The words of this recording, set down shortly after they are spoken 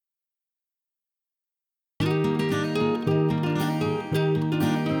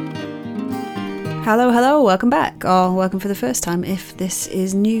Hello, welcome back, or welcome for the first time if this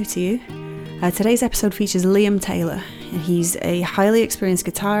is new to you. Today's episode features Liam Taylor. He's a highly experienced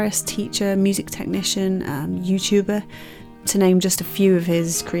guitarist, teacher, music technician, YouTuber, to name just a few of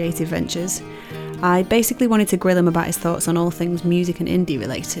his creative ventures. I basically wanted to grill him about his thoughts on all things music and indie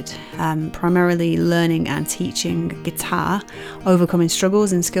related, primarily learning and teaching guitar, overcoming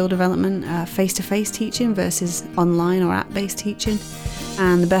struggles in skill development, face-to-face teaching versus online or app-based teaching,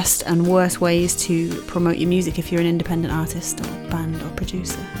 and the best and worst ways to promote your music if you're an independent artist or band or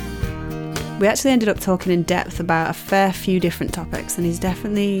producer. We actually ended up talking in depth about a fair few different topics, and he's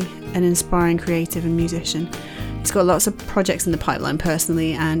definitely an inspiring creative and musician. He's got lots of projects in the pipeline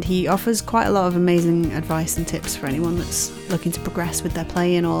personally, and he offers quite a lot of amazing advice and tips for anyone that's looking to progress with their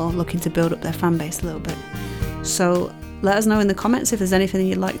playing or looking to build up their fan base a little bit. So let us know in the comments if there's anything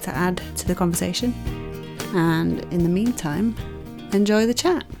you'd like to add to the conversation. And in the meantime, enjoy the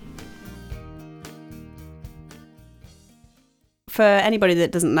chat. For anybody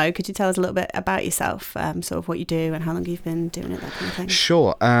that doesn't know, could you tell us a little bit about yourself, sort of what you do and how long you've been doing it, that kind of thing?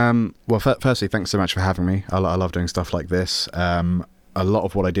 Sure. Well, firstly, thanks so much for having me. I love doing stuff like this. A lot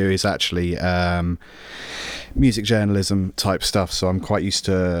of what I do is actually music journalism type stuff, so I'm quite used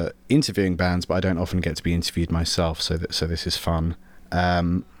to interviewing bands, but I don't often get to be interviewed myself, so this is fun.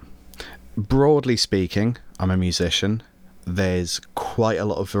 Broadly speaking, I'm a musician. There's quite a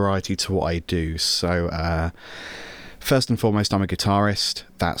lot of variety to what I do, so first and foremost, I'm a guitarist.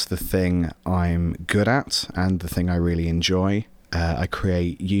 That's the thing I'm good at and the thing I really enjoy. I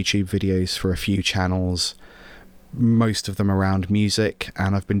create YouTube videos for a few channels, most of them around music,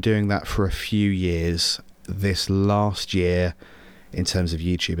 and I've been doing that for a few years. This last year, in terms of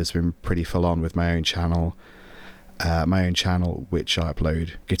YouTube, has been pretty full on with my own channel. Which I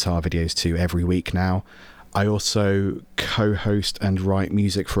upload guitar videos to every week now. I also co-host and write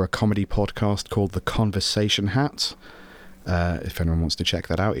music for a comedy podcast called The Conversation Hat. If anyone wants to check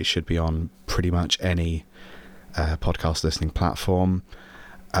that out, it should be on pretty much any podcast listening platform.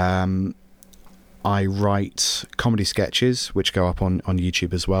 I write comedy sketches, which go up on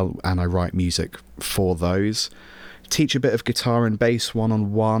YouTube as well, and I write music for those. Teach a bit of guitar and bass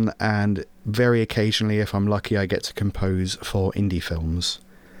one-on-one, and very occasionally, if I'm lucky, I get to compose for indie films.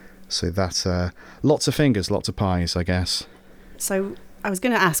 So that's lots of fingers, lots of pies, I guess. So I was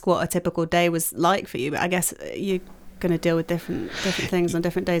going to ask what a typical day was like for you, but I guess you're going to deal with different things on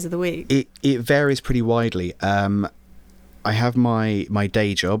different days of the week. It varies pretty widely. I have my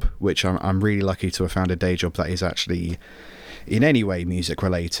day job, which I'm really lucky to have found a day job that is actually in any way music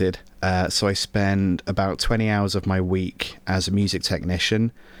related. So I spend about 20 hours of my week as a music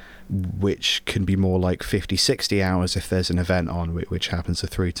technician, which can be more like 50-60 hours if there's an event on, which happens a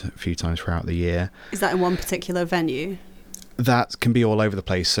few times throughout the year. Is that in one particular venue? That can be all over the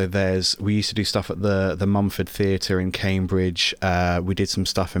place. So we used to do stuff at the Mumford Theatre in Cambridge. We did some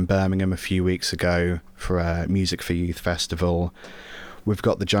stuff in Birmingham a few weeks ago for a Music for Youth festival. We've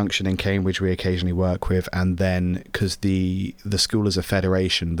got the Junction in Cambridge we occasionally work with, and then because the school is a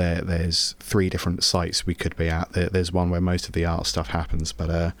federation, there's 3 different sites we could be at. There's one where most of the art stuff happens,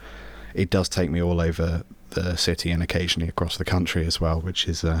 but it does take me all over the city and occasionally across the country as well, which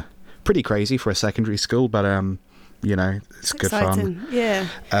is pretty crazy for a secondary school, but it's good exciting. Fun. Yeah.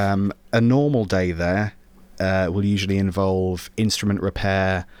 A normal day there will usually involve instrument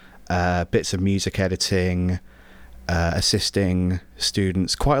repair, bits of music editing, assisting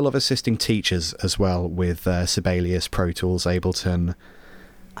students, quite a lot of assisting teachers as well with Sibelius, Pro Tools, Ableton,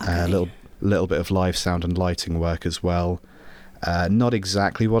 a little bit of live sound and lighting work as well. Not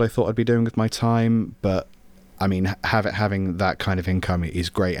exactly what I thought I'd be doing with my time, but I mean, having that kind of income is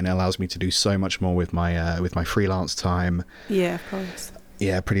great, and it allows me to do so much more with my freelance time. Yeah, of course.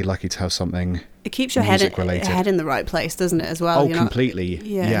 Yeah, pretty lucky to have something. It keeps your head in the right place, doesn't it, as well? Oh, completely.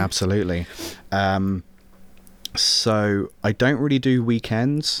 Yeah, absolutely. So I don't really do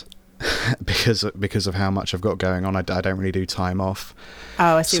weekends because of how much I've got going on. I don't really do time off.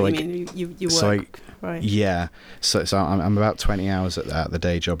 Oh, I see what you mean. You work, right? Yeah. So I'm about 20 hours at the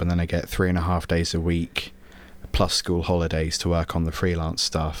day job, and then I get 3.5 days a week plus school holidays to work on the freelance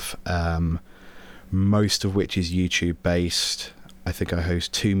stuff. Most of which is YouTube based. I think I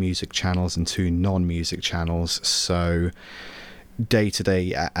host 2 music channels and 2 non-music channels. So day to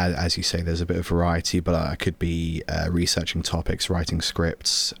day, as you say, there's a bit of variety, but I could be researching topics, writing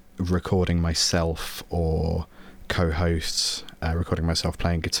scripts, recording myself or co-hosts, recording myself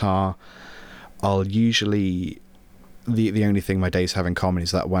playing guitar. I'll usually, the only thing my days have in common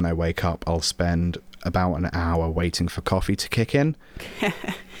is that when I wake up, I'll spend about an hour waiting for coffee to kick in.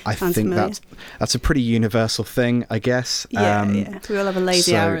 I Sounds think familiar. that's a pretty universal thing, I guess. Yeah, yeah. We all have a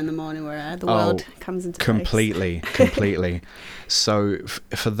lazy so- hour in the morning where the world comes into place. Completely. So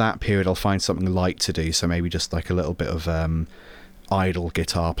for that period, I'll find something light to do. So maybe just like a little bit of idle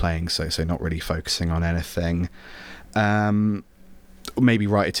guitar playing. So not really focusing on anything. Maybe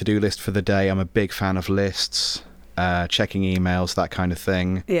write a to-do list for the day. I'm a big fan of lists, checking emails, that kind of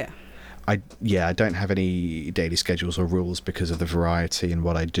thing. Yeah. I don't have any daily schedules or rules because of the variety in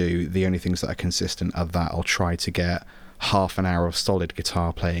what I do. The only things that are consistent are that I'll try to get half an hour of solid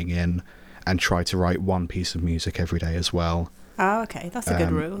guitar playing in and try to write one piece of music every day as well. Oh, okay. That's a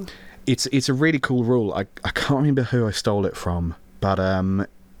good rule. It's a really cool rule. I can't remember who I stole it from, but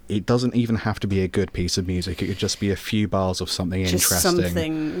it doesn't even have to be a good piece of music. It could just be a few bars of something Just interesting.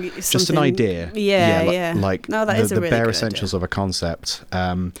 something. Just an idea. Yeah. Like No, that is the a really bare good essentials idea. of a concept.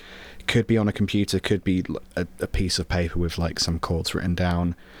 Could be on a computer, could be a piece of paper with like some chords written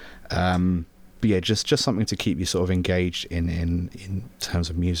down. But yeah, just something to keep you sort of engaged in terms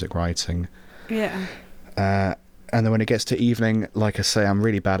of music writing. Yeah. And then when it gets to evening, like I say, I'm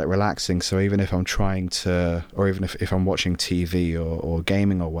really bad at relaxing. So even if I'm trying to, or even if I'm watching TV or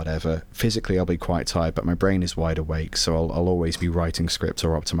gaming or whatever, physically I'll be quite tired, but my brain is wide awake. So I'll always be writing scripts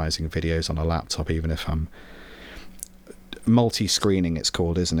or optimizing videos on a laptop, even if I'm multi-screening, it's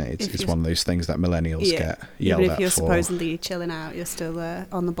called, isn't it? It's one of those things that millennials get yelled Even at if you're for. supposedly chilling out, you're still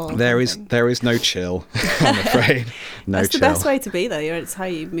on the ball. There is no chill, I'm afraid. No That's chill. the best way to be, though. It's how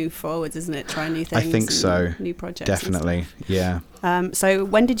you move forwards, isn't it? Try new things. I think so. New projects. and Definitely, stuff. yeah. So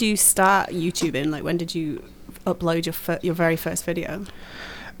when did you start YouTubing? Like, when did you upload your very first video?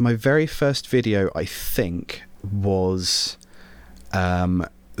 My very first video, I think, was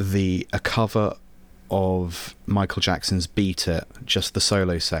a cover of Michael Jackson's Beat It, just the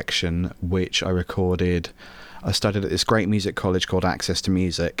solo section, which I recorded. I studied at this great music college called Access to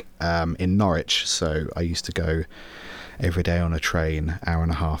Music in Norwich, so I used to go every day on a train, hour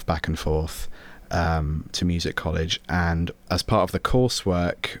and a half back and forth to music college, and as part of the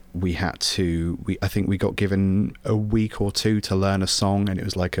coursework I think we got given a week or two to learn a song, and it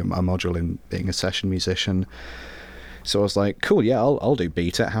was like a module in being a session musician. So I was like, cool, yeah, I'll do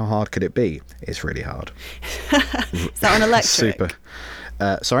Beat It. How hard could it be? It's really hard. Is that on electric? Super.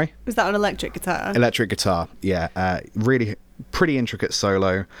 Sorry? Was that on electric guitar? Electric guitar, yeah. Really pretty intricate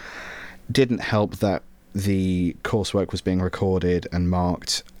solo. Didn't help that the coursework was being recorded and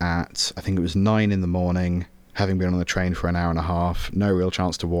marked at, I think it was 9 a.m, having been on the train for an hour and a half, no real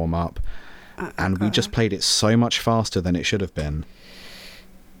chance to warm up. And we just played it so much faster than it should have been.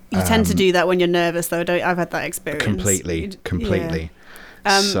 You tend to do that when you're nervous, though, don't you? I've had that experience. Completely.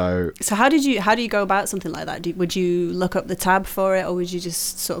 Yeah. So how do you go about something like that? Would you look up the tab for it, or would you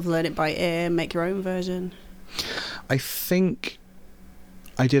just sort of learn it by ear and make your own version? I think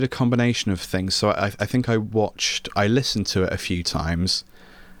I did a combination of things. So I think I listened to it a few times,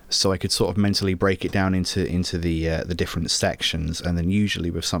 so I could sort of mentally break it down into the different sections. And then usually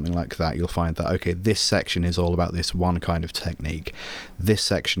with something like that, you'll find that, okay, this section is all about this one kind of technique. This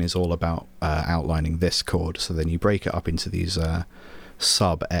section is all about outlining this chord. So then you break it up into these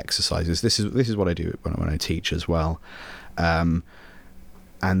sub exercises. This is what I do when I teach as well. And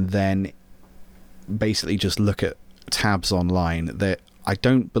then basically just look at tabs online. That I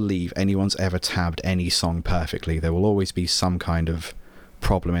don't believe anyone's ever tabbed any song perfectly. There will always be some kind of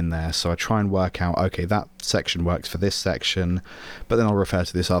problem in there, so I try and work out, okay, that section works for this section, but then I'll refer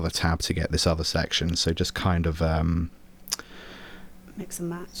to this other tab to get this other section. So just kind of mix and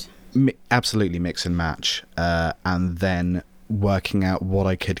match. Absolutely mix and match, and then working out what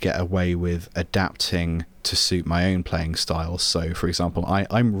I could get away with adapting to suit my own playing style. So for example,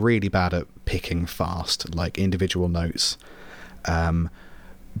 I'm really bad at picking fast, like individual notes, but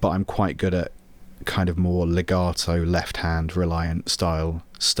I'm quite good at kind of more legato, left hand reliant style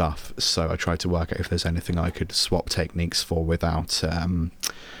stuff. So I try to work out if there's anything I could swap techniques for without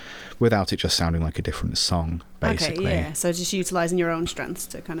it just sounding like a different song, basically. Okay, yeah. So just utilising your own strengths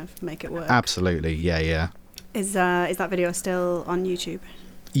to kind of make it work. Absolutely, yeah. Is that video still on YouTube?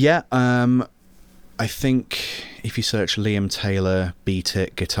 Yeah, I think if you search Liam Taylor Beat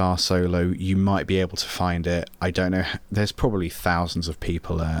It guitar solo, you might be able to find it. I don't know. There's probably thousands of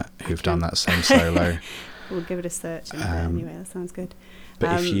people who've done that same solo. We'll give it a search anyway. That sounds good.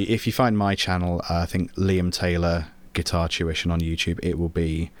 But if you find my channel, I think Liam Taylor Guitar Tuition on YouTube, it will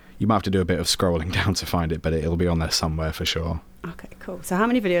be. You might have to do a bit of scrolling down to find it, but it'll be on there somewhere for sure. Okay, cool. So how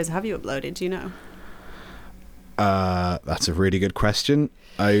many videos have you uploaded? Do you know? That's a really good question.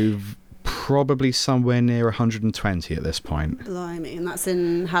 I've probably somewhere near 120 at this point. Blimey, and that's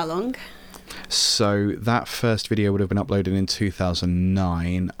in how long? So that first video would have been uploaded in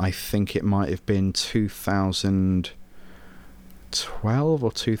 2009. I think it might have been 2012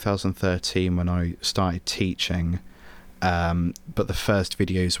 or 2013 when I started teaching. But the first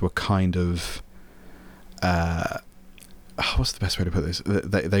videos were kind of... what's the best way to put this?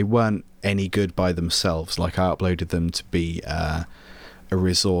 They weren't any good by themselves. Like, I uploaded them to be a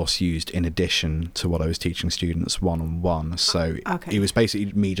resource used in addition to what I was teaching students one-on-one. So Okay. it was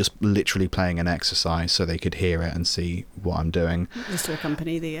basically me just literally playing an exercise so they could hear it and see what I'm doing. Just to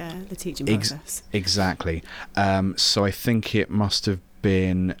accompany the teaching process. Exactly. So I think it must have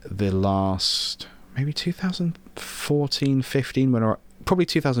been the last, maybe 2014, 15, probably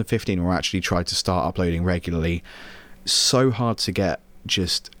 2015 when I actually tried to start uploading regularly. So hard to get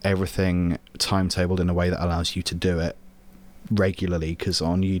just everything timetabled in a way that allows you to do it regularly, because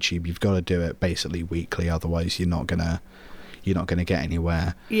on YouTube you've got to do it basically weekly, otherwise you're not gonna get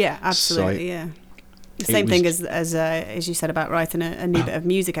anywhere. Yeah, absolutely. The same thing as you said about writing a new bit of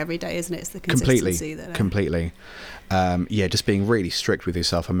music every day, isn't it? It's the consistency completely. Just being really strict with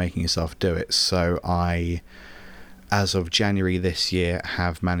yourself and making yourself do it. So I, as of January this year,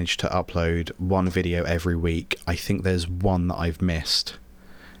 have managed to upload one video every week. I think there's one that I've missed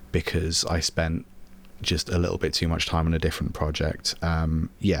because I spent just a little bit too much time on a different project. So Fair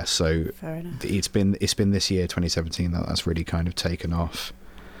enough. it's been this year, 2017, that's really kind of taken off.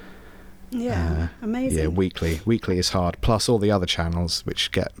 Amazing. Yeah, weekly is hard, plus all the other channels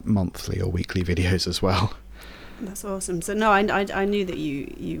which get monthly or weekly videos as well. That's awesome. So no, I knew that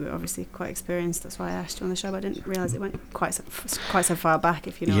you were obviously quite experienced. That's why I asked you on the show. But I didn't realise it went quite so far back.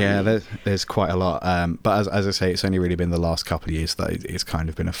 If you know. Yeah, what I mean. there's quite a lot. But as I say, it's only really been the last couple of years that it's kind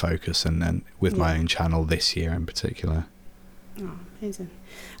of been a focus, and with my own channel this year in particular. Oh, amazing.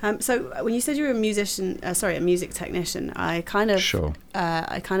 So when you said you were a music technician, I kind of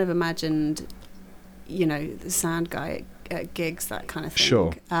imagined, the sound guy at gigs, that kind of thing.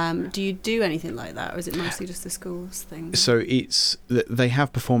 Sure. Do you do anything like that, or is it mostly just the schools thing? So they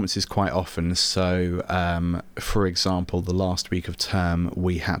have performances quite often. So, for example, the last week of term,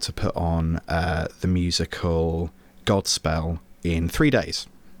 we had to put on the musical Godspell in 3 days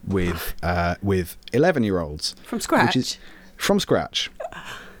with 11-year-olds From scratch? Which is from scratch.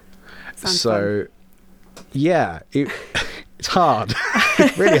 Sounds so, yeah, it's hard.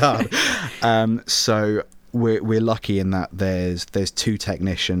 It's really hard. So we're lucky in that there's 2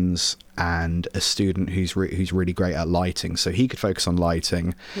 technicians and a student who's really great at lighting, so he could focus on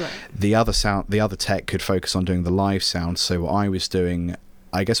lighting. Right. The other tech could focus on doing the live sound. So what I was doing,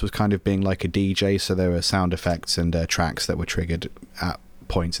 I guess, was kind of being like a DJ. So there were sound effects and tracks that were triggered at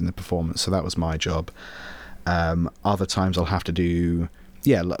points in the performance. So that was my job. Other times I'll have to do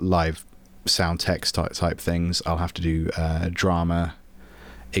live sound text type things. I'll have to do drama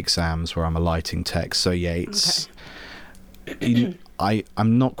exams where I'm a lighting tech. So yeah, it's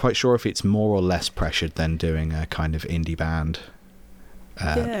I'm not quite sure if it's more or less pressured than doing a kind of indie band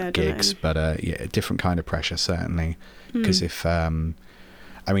gigs, but a different kind of pressure certainly. Because if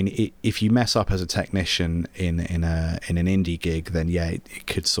you mess up as a technician in an indie gig, then it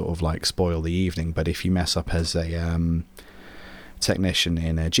could sort of like spoil the evening. But if you mess up as a technician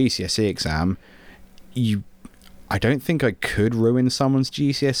in a GCSE exam, I don't think I could ruin someone's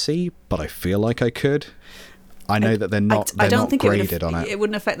GCSE, but I feel like I could. I know that they're not graded on it. It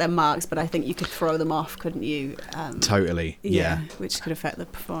wouldn't affect their marks, but I think you could throw them off, couldn't you? Totally, yeah. Which could affect the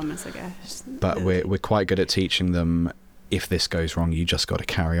performance, I guess. But we're quite good at teaching them, if this goes wrong, you just got to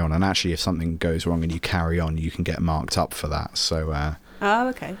carry on. And actually, if something goes wrong and you carry on, you can get marked up for that. So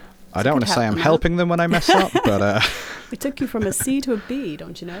okay. I don't want to say I'm helping them when I mess up, but... We took you from a C to a B,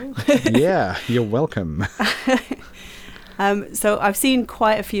 don't you know? Yeah, you're welcome. So I've seen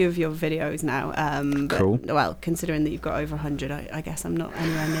quite a few of your videos now. Cool. Well, considering that you've got over 100, I guess I'm not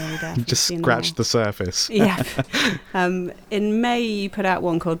anywhere near there. Just scratched the surface. Yeah. In May, you put out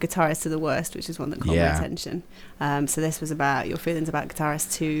one called Guitarist to the Worst, which is one that caught my attention. So this was about your feelings about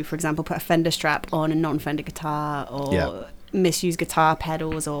guitarists who, for example, put a Fender strap on a non-Fender guitar, or misuse guitar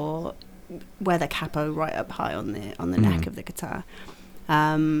pedals, or wear the capo right up high on the neck of the guitar.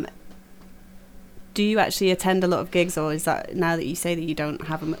 Do you actually attend a lot of gigs, or is that, now that you say that you don't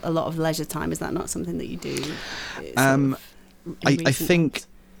have a lot of leisure time, is that not something that you do? I think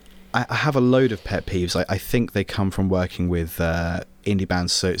I have a load of pet peeves. I think they come from working with indie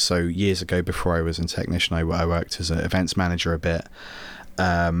bands. So years ago, before I was a technician, I worked as an events manager a bit,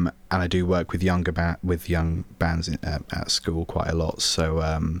 and I do work with young bands at school quite a lot. So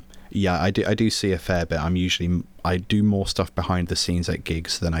I do see a fair bit. I do more stuff behind the scenes at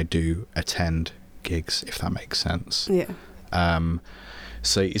gigs than I do attend gigs, if that makes sense. Yeah.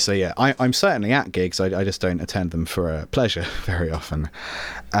 So yeah, I'm certainly at gigs. I just don't attend them for pleasure very often.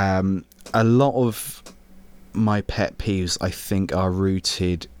 A lot of my pet peeves, I think, are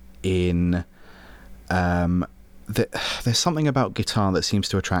rooted in there's something about guitar that seems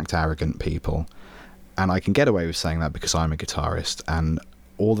to attract arrogant people, and I can get away with saying that because I'm a guitarist, and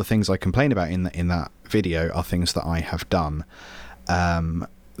all the things I complain about in that video are things that I have done.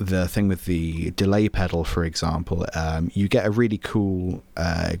 The thing with the delay pedal, for example, you get a really cool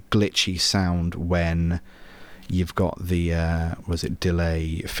glitchy sound when you've got the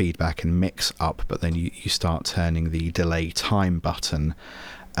delay, feedback and mix up, but then you start turning the delay time button.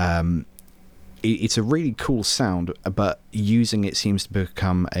 It's a really cool sound, but using it seems to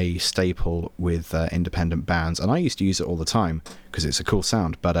become a staple with independent bands, and I used to use it all the time because it's a cool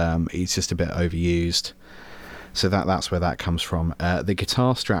sound, but it's just a bit overused. So that's where that comes from. The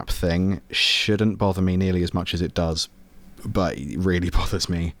guitar strap thing shouldn't bother me nearly as much as it does, but it really bothers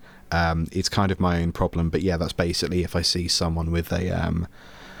me. It's kind of my own problem, but yeah, that's basically if I see someone with a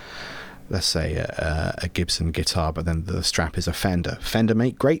let's say a Gibson guitar, but then the strap is a Fender. Fender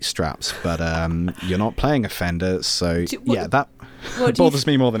make great straps, but you're not playing a Fender, so that bothers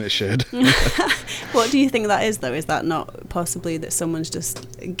me more than it should. What do you think that is, though? Is that not possibly that someone's just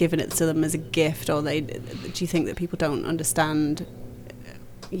given it to them as a gift, or do you think that people don't understand,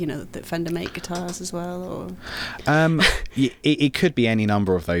 that Fender make guitars as well? Or it could be any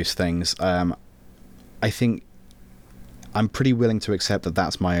number of those things. I think I'm pretty willing to accept that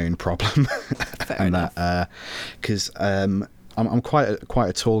that's my own problem. Fair and enough. that because I'm quite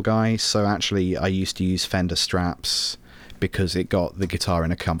a tall guy, so actually I used to use Fender straps because it got the guitar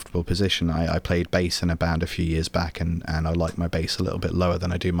in a comfortable position. I played bass in a band a few years back, and I like my bass a little bit lower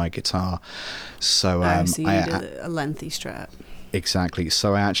than I do my guitar. So so you need a lengthy strap. Exactly.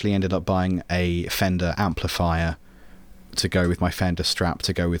 So I actually ended up buying a Fender amplifier to go with my Fender strap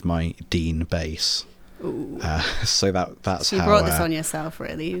to go with my Dean bass. So that's so you how brought this on yourself,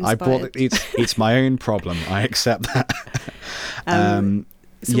 really. I brought it. It's my own problem. I accept that. I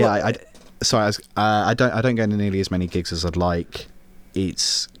don't go to nearly as many gigs as I'd like.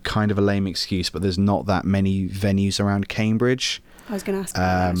 It's kind of a lame excuse, but there's not that many venues around Cambridge. I was going to ask you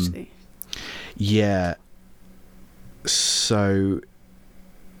that, actually. Yeah. So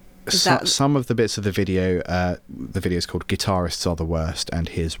some of the bits of the video is called Guitarists Are the Worst, and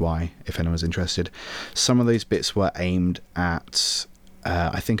here's why, if anyone's interested. Some of those bits were aimed at,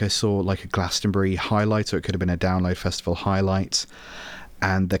 I think I saw like a Glastonbury highlight, or it could have been a Download Festival highlight.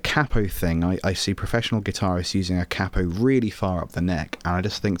 And the capo thing, I see professional guitarists using a capo really far up the neck, and I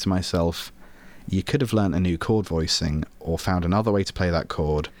just think to myself, you could have learnt a new chord voicing or found another way to play that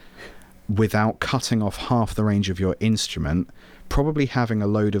chord without cutting off half the range of your instrument, probably having a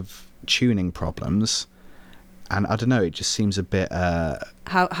load of tuning problems. And I don't know, it just seems a bit...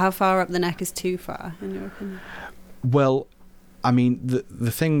 How far up the neck is too far, in your opinion? Well, I mean,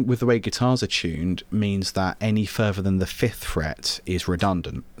 the thing with the way guitars are tuned means that any further than the 5th fret is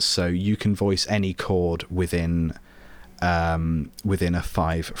redundant. So you can voice any chord within a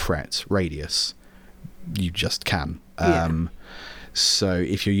 5 fret radius. You just can. So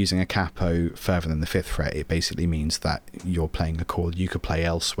if you're using a capo further than the 5th fret, it basically means that you're playing a chord you could play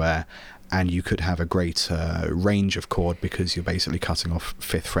elsewhere, and you could have a greater range of chord because you're basically cutting off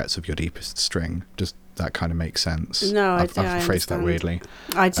 5th frets of your deepest string. Does that kind of make sense? No, I've phrased that weirdly.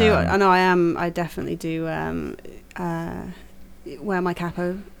 I do. I know I am. I definitely do wear my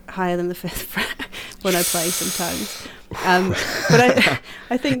capo higher than the 5th fret when I play sometimes. But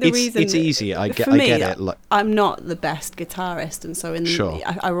I think the reason it's easy. I get it. I'm not the best guitarist, and so Sure.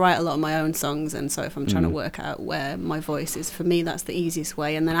 I write a lot of my own songs, and so if I'm trying to work out where my voice is, for me that's the easiest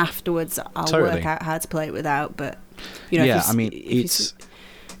way, and then afterwards I'll work out how to play it without. But it's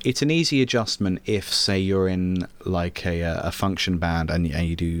an easy adjustment if, say, you're in like a function band and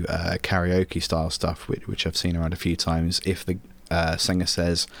you do karaoke style stuff, which I've seen around a few times. If the singer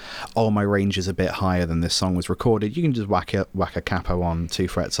says, "Oh, my range is a bit higher than this song was recorded," you can just whack a capo on 2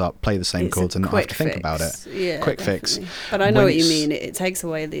 frets up, play the same chords, and not have to think about it. Yeah, quick definitely. fix. But I know what you mean. It takes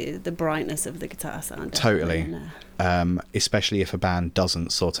away the brightness of the guitar sound. Totally. Especially if a band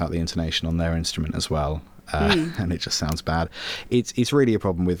doesn't sort out the intonation on their instrument as well, and it just sounds bad. It's really a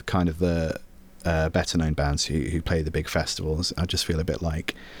problem with kind of the better known bands who play the big festivals, I just feel a bit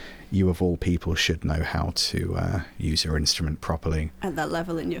like you of all people should know how to use your instrument properly. At that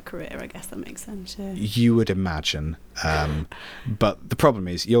level in your career, I guess that makes sense. Yeah. You would imagine. But the problem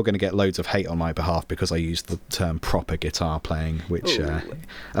is you're going to get loads of hate on my behalf because I use the term proper guitar playing, which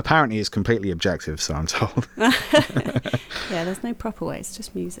apparently is completely objective, so I'm told. Yeah, there's no proper way. It's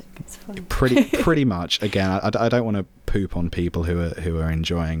just music. It's fun. Pretty much. Again, I don't want to poop on people who are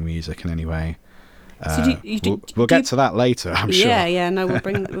enjoying music in any way. So we'll get to that later, I'm sure. Yeah. No, we'll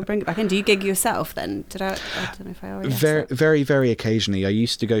bring it back in. Do you gig yourself then? I don't know if I already asked that. Very, very occasionally. I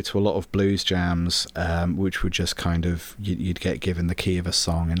used to go to a lot of blues jams, which would just kind of you'd get given the key of a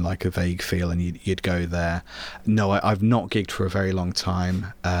song and like a vague feel, and you'd go there. No, I've not gigged for a very long time.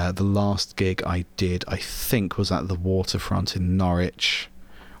 The last gig I did, I think, was at the Waterfront in Norwich.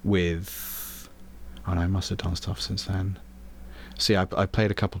 I must have done stuff since then. See, I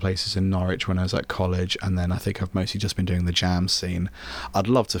played a couple of places in Norwich when I was at college, and then I think I've mostly just been doing the jam scene. I'd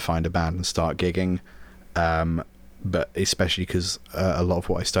love to find a band and start gigging, but especially because a lot of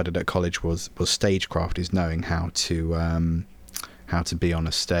what I studied at college was stagecraft, is knowing how to be on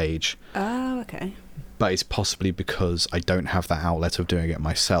a stage. Oh, okay. But it's possibly because I don't have that outlet of doing it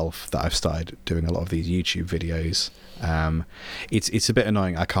myself that I've started doing a lot of these YouTube videos. It's a bit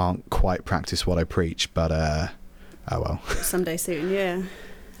annoying. I can't quite practice what I preach, but oh well. Someday soon, yeah.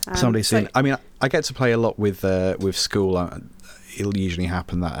 Someday soon. I mean, I get to play a lot with school. It'll usually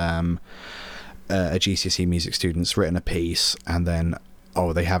happen that a GCSE music student's written a piece, and then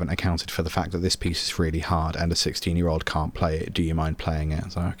they haven't accounted for the fact that this piece is really hard and a 16-year-old can't play it. Do you mind playing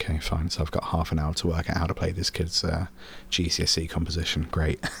it? So okay, fine. So I've got half an hour to work out how to play this kid's GCSE composition.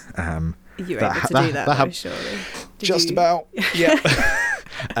 Great. You were able to do that, surely. About, yeah.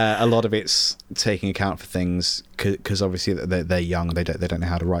 A lot of it's taking account for things because obviously they're young. They don't know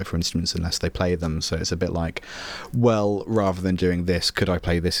how to write for instruments unless they play them. So it's a bit like, well, rather than doing this, could I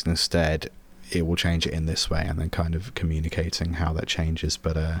play this instead? It will change it in this way, and then kind of communicating how that changes.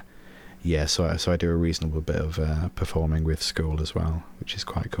 But so I do a reasonable bit of performing with school as well, which is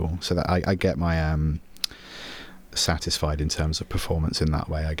quite cool. So that I get my satisfied in terms of performance in that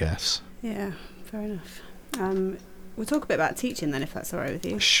way, I guess. Yeah, fair enough. We'll talk a bit about teaching then, if that's all right with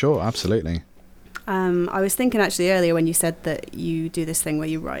you. Sure, absolutely. I was thinking actually earlier when you said that you do this thing where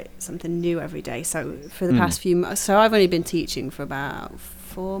you write something new every day. So for the past few months, so I've only been teaching for about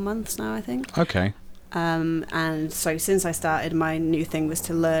 4 months now, I think. Okay. And so since I started, my new thing was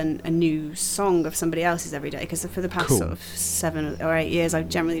to learn a new song of somebody else's every day, because for the past sort of 7 or 8 years I've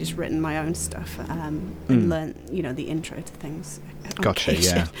generally just written my own stuff and learned the intro to things. Gotcha.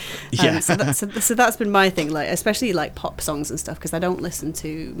 Yeah. So that's been my thing, like especially like pop songs and stuff, because I don't listen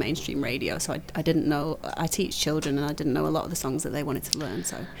to mainstream radio, so I didn't know. I teach children and I didn't know a lot of the songs that they wanted to learn.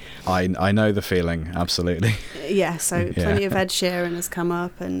 So I know the feeling, absolutely. Yeah. So plenty of Ed Sheeran has come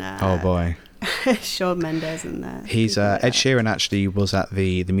up, and oh boy. Shawn Mendes and he's Ed Sheeran actually was at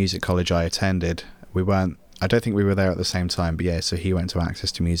the music college I attended. I don't think we were there at the same time, but yeah, so he went to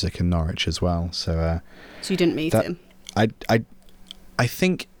Access to Music in Norwich as well. So you didn't meet him? I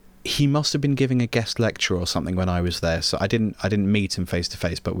think he must have been giving a guest lecture or something when I was there. So I didn't meet him face to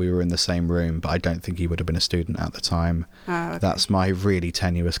face, but we were in the same room. But I don't think he would have been a student at the time. Oh, okay. That's my really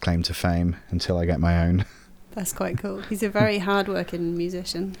tenuous claim to fame until I get my own. That's quite cool. He's a very hard-working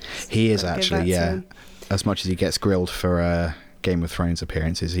musician. He is actually, yeah. As much as he gets grilled for Game of Thrones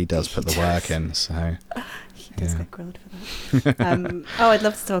appearances, he does put the work in. So he does get grilled for that. I'd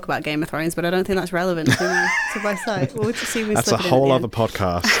love to talk about Game of Thrones, but I don't think that's relevant to my site. We'll just see. That's a whole other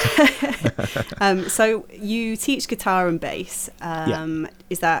podcast. So you teach guitar and bass.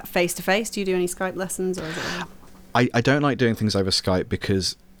 Is that face-to-face? Do you do any Skype lessons, or is it? I don't like doing things over Skype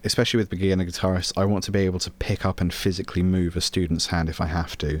because, especially with beginner guitarists, I want to be able to pick up and physically move a student's hand if I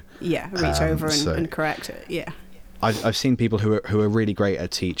have to. Yeah, reach over and correct it. Yeah. I've seen people who are really great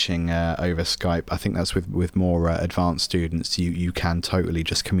at teaching over Skype. I think that's with more advanced students. You can totally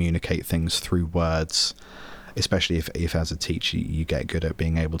just communicate things through words, especially if as a teacher you get good at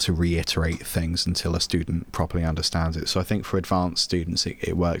being able to reiterate things until a student properly understands it. So I think for advanced students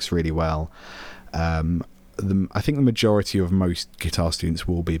it works really well. I think the majority of most guitar students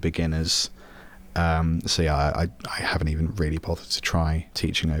will be beginners. So yeah, I haven't even really bothered to try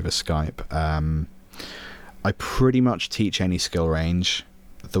teaching over Skype. I pretty much teach any skill range.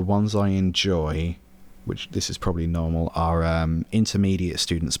 The ones I enjoy, which this is probably normal, are intermediate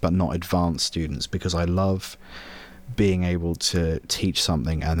students but not advanced students, because I love being able to teach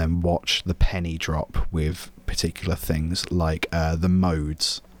something and then watch the penny drop with particular things, like the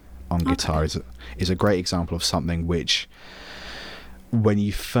modes on guitar is a great example of something which when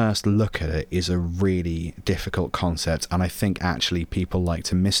you first look at it, is a really difficult concept, and I think actually people like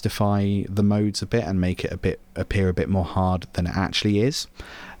to mystify the modes a bit and make it appear a bit more hard than it actually is.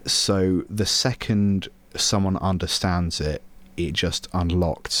 So the second someone understands it, it just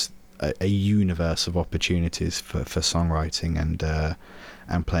unlocks a universe of opportunities for songwriting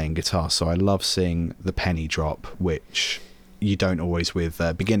and playing guitar. So I love seeing the penny drop, which you don't always with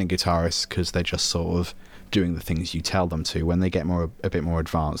beginner guitarists, because they're just sort of doing the things you tell them to. When they get a bit more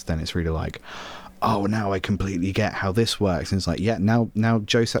advanced, then it's really like, oh, now I completely get how this works. And it's like, yeah, now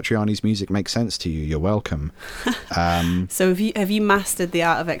Joe Satriani's music makes sense to you. You're welcome. So have you mastered the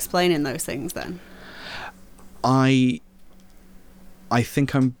art of explaining those things then? I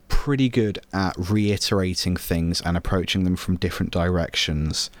think I'm pretty good at reiterating things and approaching them from different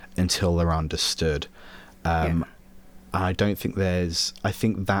directions until they're understood. I don't think I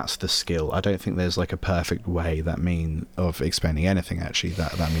think that's the skill. I don't think there's like a perfect way of explaining anything, actually.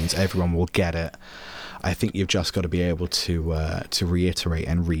 That means everyone will get it. I think you've just got to be able to reiterate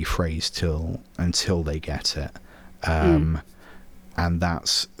and rephrase until they get it. And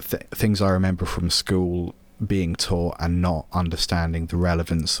that's things I remember from school, being taught and not understanding the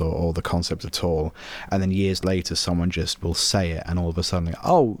relevance or the concept at all, and then years later someone just will say it and all of a sudden,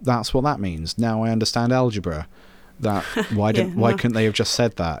 oh, that's what that means, now I understand algebra. Why couldn't they have just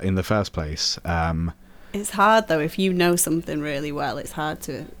said that in the first place? It's hard though, if you know something really well, it's hard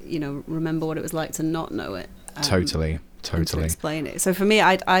to remember what it was like to not know it. Totally and to explain it. So for me,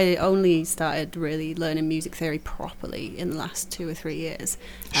 I only started really learning music theory properly in the last 2 or 3 years.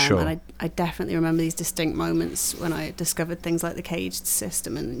 Sure. And I definitely remember these distinct moments when I discovered things like the caged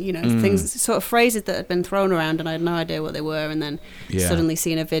system and, things, sort of phrases that had been thrown around and I had no idea what they were. And then suddenly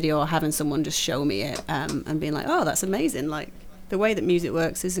seeing a video or having someone just show me it and being like, oh, that's amazing. Like, the way that music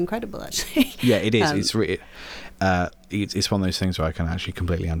works is incredible, actually. Yeah, it is. It's one of those things where I can actually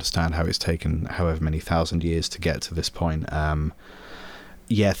completely understand how it's taken however many thousand years to get to this point. I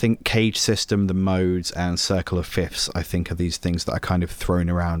think cage system, the modes, and circle of fifths, I think, are these things that are kind of thrown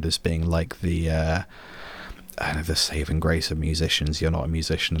around as being like the saving grace of musicians. You're not a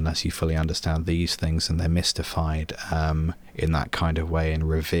musician unless you fully understand these things, and they're mystified in that kind of way and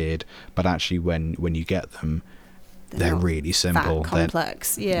revered. But actually, when you get them, they're really simple. That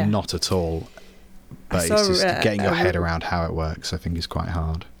complex, they're not at all. But it's just getting your head around how it works, I think, is quite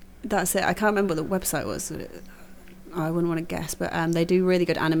hard. That's it. I can't remember what the website was. I wouldn't want to guess, but they do really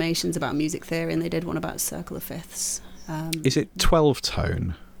good animations about music theory, and they did one about circle of fifths. Is it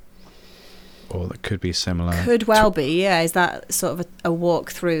 12-tone? Or that could be similar? Could well be, yeah. Is that sort of a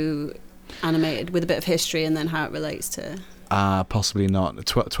walkthrough animated with a bit of history and then how it relates to... Possibly not.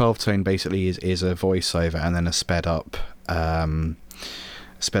 12-tone basically is a voiceover and then a sped up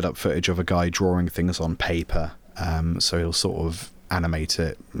footage of a guy drawing things on paper. So he'll sort of animate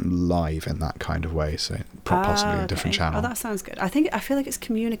it live in that kind of way. So possibly a different channel. Oh, that sounds good. I feel like it's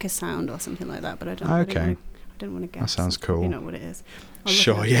Communica Sound or something like that, but I don't. Okay. I didn't want to guess. That sounds cool. You know what it is.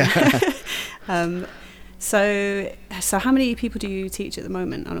 Sure. Yeah. So how many people do you teach at the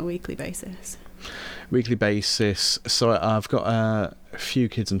moment on a weekly basis? Weekly basis. So I've got a few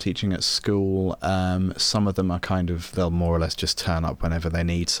kids I'm teaching at school. Some of them are they'll more or less just turn up whenever they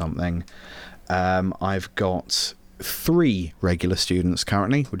need something. I've got 3 regular students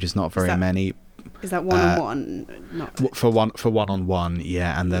currently, which is not very many. Is that one-on-one? For one-on-one,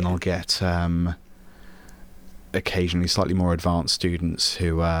 yeah. And then I'll get occasionally slightly more advanced students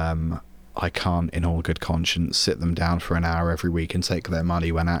who I can't, in all good conscience, sit them down for an hour every week and take their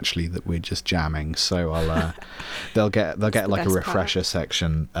money when actually that we're just jamming. So I'll they'll get like a refresher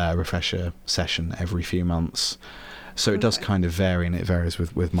session every few months. So it does kind of vary, and it varies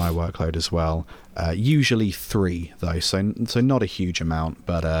with my workload as well. Usually 3 though, so not a huge amount,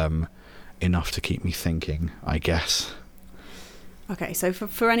 but enough to keep me thinking, I guess. Okay, so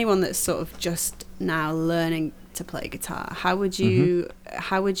for anyone that's sort of just now learning to play guitar, how would you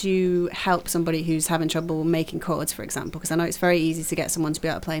help somebody who's having trouble making chords, for example? Because I know it's very easy to get someone to be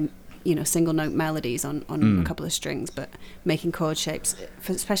able to play single note melodies on a couple of strings, but making chord shapes,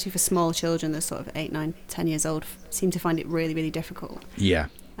 especially for small children that's sort of 8, 9, 10 years old, seem to find it really, really difficult. Yeah,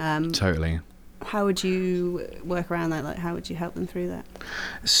 totally. How would you work around that? Like, how would you help them through that?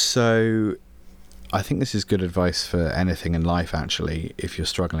 So I think this is good advice for anything in life, actually. If you're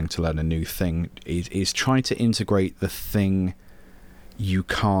struggling to learn a new thing, is try to integrate the thing you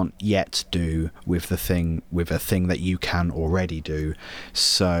can't yet do with a thing that you can already do.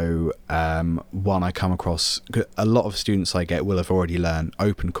 So one I come across, a lot of students I get will have already learned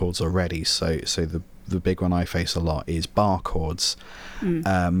open chords already. So the big one I face a lot is bar chords.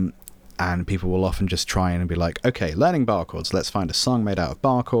 And people will often just try and be like, okay, learning bar chords, let's find a song made out of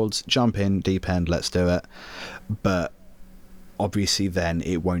bar chords, jump in, deep end, let's do it. But obviously then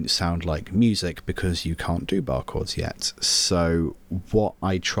it won't sound like music because you can't do bar chords yet. So what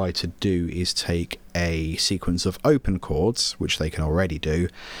I try to do is take a sequence of open chords, which they can already do,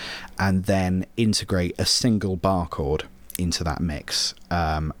 and then integrate a single bar chord into that mix,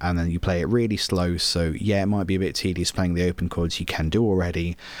 and then you play it really slow. So yeah, it might be a bit tedious playing the open chords you can do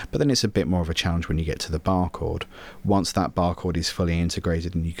already, but then it's a bit more of a challenge when you get to the bar chord. Once that bar chord is fully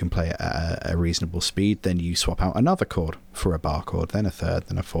integrated and you can play it at a reasonable speed, then you swap out another chord for a bar chord, then a third,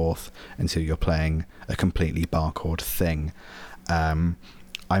 then a fourth, until you're playing a completely bar chord thing.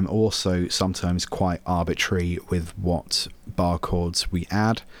 I'm also sometimes quite arbitrary with what bar chords we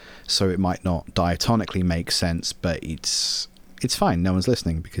add, so it might not diatonically make sense, but it's fine. No one's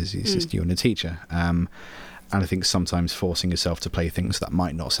listening because it's just you and a teacher. And I think sometimes forcing yourself to play things that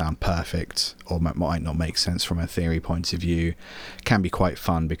might not sound perfect or might not make sense from a theory point of view can be quite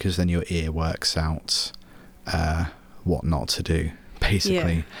fun, because then your ear works out what not to do,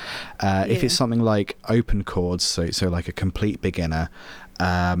 basically. If it's something like open chords, so like a complete beginner,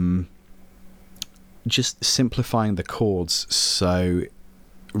 just simplifying the chords. So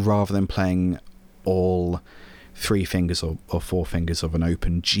rather than playing all 3 fingers or 4 fingers of an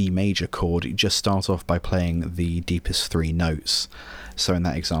open G major chord, you just start off by playing the deepest 3 notes. So in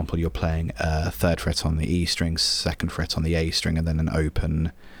that example, you're playing a 3rd fret on the E string, 2nd fret on the A string, and then an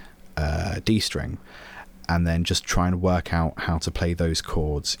open D string. And then just try and work out how to play those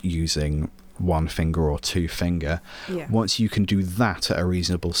chords using 1 finger or 2 finger. Once you can do that at a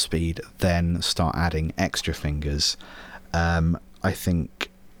reasonable speed, then start adding extra fingers. I think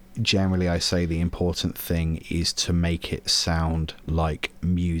generally I say the important thing is to make it sound like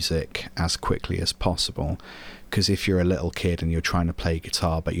music as quickly as possible, because if you're a little kid and you're trying to play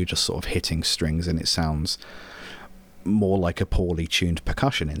guitar but you're just sort of hitting strings and it sounds more like a poorly tuned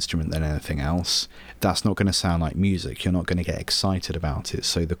percussion instrument than anything else, that's not going to sound like music. You're not going to get excited about it.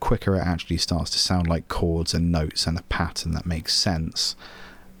 So the quicker it actually starts to sound like chords and notes and a pattern that makes sense,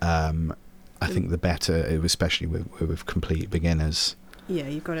 I think the better, especially with complete beginners. Yeah,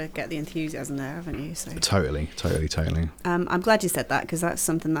 you've got to get the enthusiasm there, haven't you? So Totally. I'm glad you said that, because that's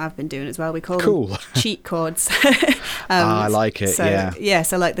something that I've been doing as well. We call them cheat chords. I like it.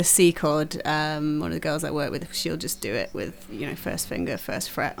 So like the C chord, one of the girls I work with, she'll just do it with, first finger, 1st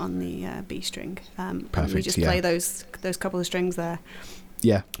fret on the B string. Perfect. And we just play those couple of strings there.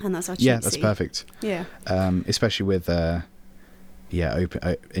 Yeah. And that's our cheat. Yeah, that's perfect. Yeah. Especially with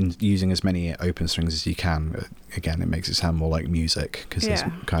in using as many open strings as you can. Again, it makes it sound more like music, because there's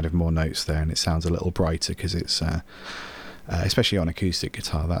kind of more notes there, and it sounds a little brighter, because it's especially on acoustic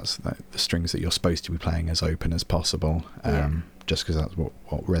guitar, that's the strings that you're supposed to be playing as open as possible, just because that's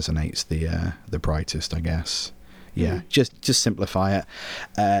what resonates the brightest, I guess. Just simplify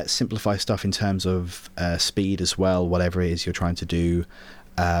it. Simplify stuff in terms of speed as well, whatever it is you're trying to do.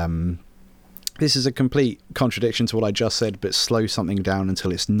 This is a complete contradiction to what I just said, but slow something down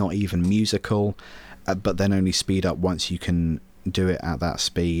until it's not even musical, but then only speed up once you can do it at that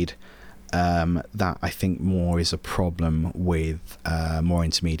speed. That, I think, more is a problem with more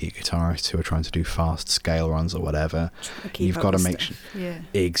intermediate guitarists who are trying to do fast scale runs or whatever. You've got to make sure.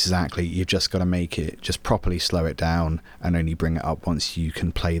 Exactly. You've just got to make it, just properly slow it down and only bring it up once you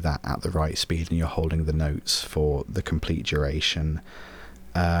can play that at the right speed and you're holding the notes for the complete duration.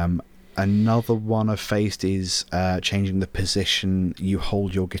 Another one I've faced is changing the position you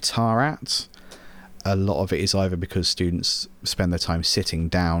hold your guitar at. A lot of it is either because students spend their time sitting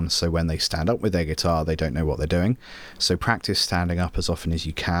down, so when they stand up with their guitar, they don't know what they're doing. So practice standing up as often as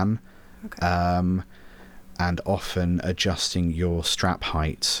you can. Okay. And often adjusting your strap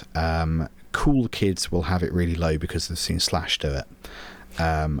height. Cool kids will have it really low because they've seen Slash do it.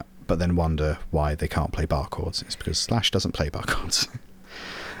 But then wonder why they can't play bar chords. It's because Slash doesn't play bar chords.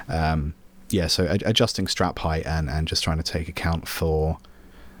 So adjusting strap height and just trying to take account for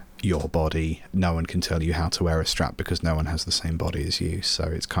your body. No one can tell you how to wear a strap because no one has the same body as you, so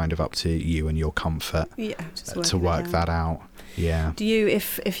it's kind of up to you and your comfort to work that out. Do you,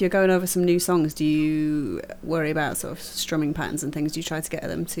 if you're going over some new songs, do you worry about sort of strumming patterns and things? Do you try to get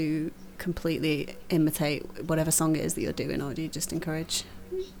them to completely imitate whatever song it is that you're doing, or do you just encourage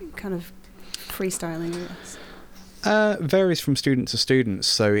kind of freestyling, I guess? Varies from student to student.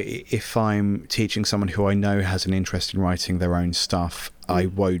 So if I'm teaching someone who I know has an interest in writing their own stuff, I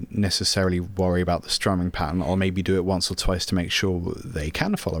won't necessarily worry about the strumming pattern. I'll maybe do it once or twice to make sure they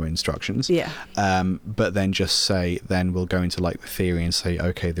can follow instructions. Yeah. But then then we'll go into like the theory and say,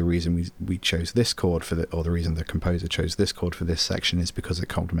 okay, the reason we chose this chord or the reason the composer chose this chord for this section is because it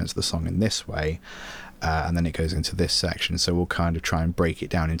complements the song in this way. And then it goes into this section. So we'll kind of try and break it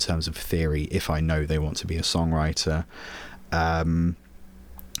down in terms of theory if I know they want to be a songwriter.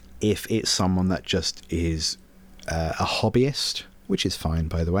 If it's someone that just is a hobbyist, which is fine,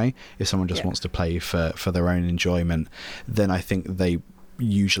 by the way, if someone just wants to play for their own enjoyment, then I think they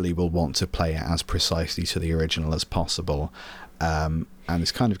usually will want to play it as precisely to the original as possible. And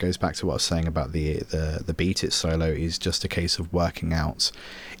this kind of goes back to what I was saying about the Beat It solo. Is just a case of working out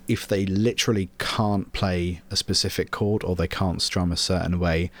if they literally can't play a specific chord or they can't strum a certain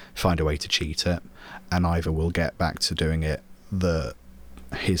way, find a way to cheat it, and either we'll get back to doing it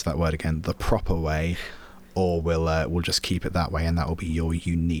here's that word again, the proper way, or we'll just keep it that way, and that will be your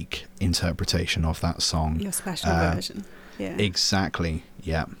unique interpretation of that song, your special version. Yeah, exactly.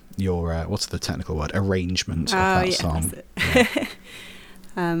 Yeah, your what's the technical word? Arrangement of that song.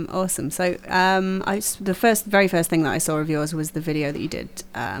 Awesome. So the very first thing that I saw of yours was the video that you did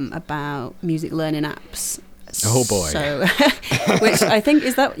about music learning apps. Oh boy. So which I think,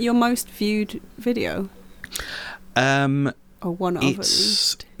 is that your most viewed video? Or one of, at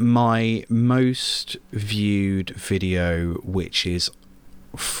least. My most viewed video, which is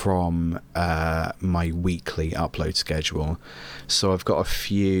from my weekly upload schedule. So I've got a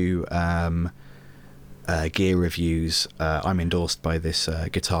few gear reviews. I'm endorsed by this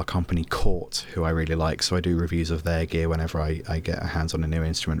guitar company, Cort, who I really like, so I do reviews of their gear whenever I get a hands on a new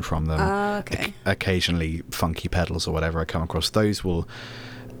instrument from them. Okay. Occasionally funky pedals or whatever I come across, those will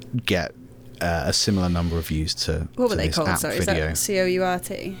get a similar number of views to what were they this called? app Sorry, video. is that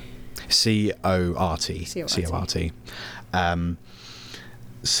COURT? CORT.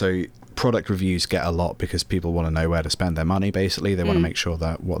 So product reviews get a lot because people want to know where to spend their money. Basically, they want to make sure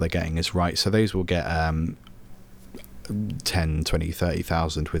that what they're getting is right. So those will get 10, 20,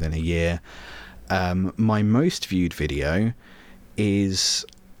 30,000 within a year. My most viewed video is,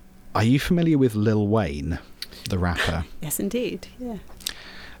 are you familiar with Lil Wayne, the rapper? Yes, indeed. Yeah.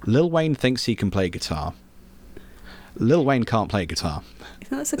 Lil Wayne thinks he can play guitar. Lil Wayne can't play guitar. I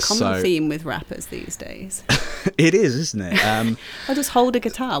think that's a common theme with rappers these days. It is, isn't it? I'll just hold a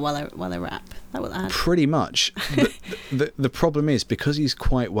guitar while I rap. That will add. Pretty much. The problem is, because he's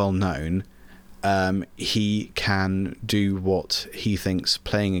quite well known, he can do what he thinks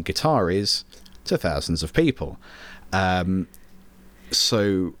playing a guitar is to thousands of people.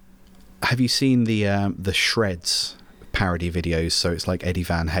 So, have you seen the Shreds parody videos? So it's like Eddie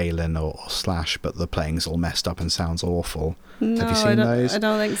Van Halen or Slash, but the playing's all messed up and sounds awful. No, have you seen those? I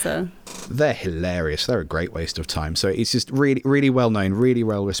don't think so. They're hilarious. They're a great waste of time. So it's just really, really well known, really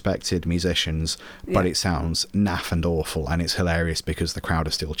well respected musicians, but it sounds naff and awful, and it's hilarious because the crowd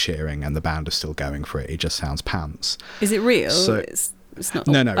are still cheering and the band are still going for it. It just sounds pants. Is it real? So, it's not.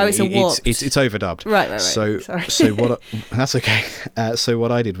 No. Oh, it's it's overdubbed. Right. So, sorry. So what? That's okay. So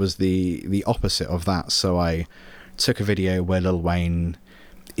what I did was the opposite of that. So I took a video where Lil Wayne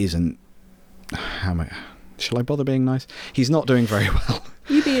isn't. Shall I bother being nice? He's not doing very well.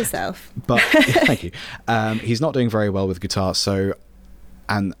 You be yourself. But thank you. He's not doing very well with guitar. So,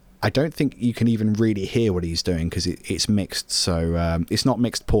 and I don't think you can even really hear what he's doing because it's mixed. So it's not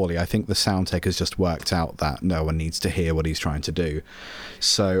mixed poorly. I think the sound tech has just worked out that no one needs to hear what he's trying to do.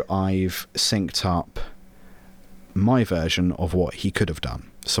 So I've synced up my version of what he could have done.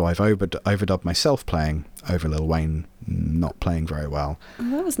 So I've overdubbed myself playing over Lil Wayne not playing very well. Oh,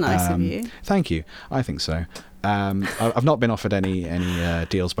 that was nice of you. Thank you. I think so. I've not been offered any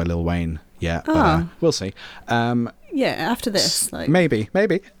deals by Lil Wayne yet, but we'll see. Yeah, after this, maybe.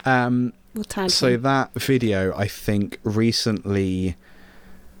 We'll tag so him. that video, I think, recently,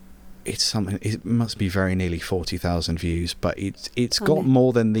 it must be very nearly 40,000 views, but it's got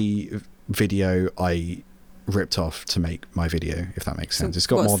more than the video I ripped off to make my video, if that makes sense. It's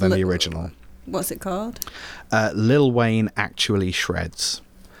got more than the original. What's it called? Lil Wayne Actually Shreds.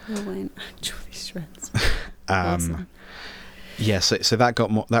 Lil Wayne Actually Shreds. Awesome. Yeah, so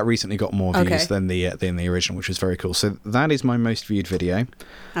that recently got more views than the original, which was very cool. So that is my most viewed video.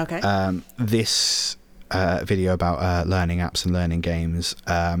 Okay. This video about learning apps and learning games,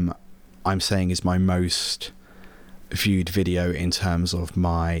 I'm saying is my most viewed video in terms of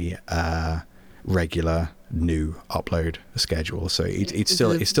my regular new upload schedule. So it's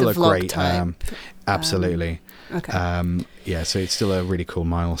still a great type, absolutely. Okay. Yeah, so it's still a really cool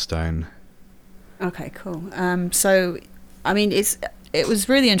milestone. Okay, cool. So, I mean, it was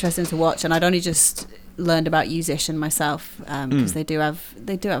really interesting to watch, and I'd only just learned about Musician myself because they do have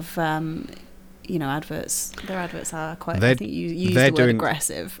adverts. Their adverts are quite. I think you use the word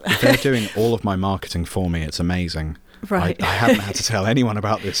aggressive. They're doing all of my marketing for me. It's amazing. Right. I haven't had to tell anyone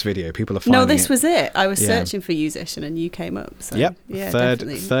about this video. People are finding No, this was it. I was searching for Musician and you came up. So, yep. Yeah,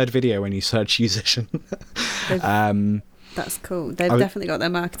 third video when you search Musician. That's cool. They've definitely got their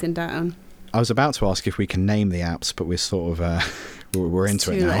marketing down. I was about to ask if we can name the apps, but we're sort of we're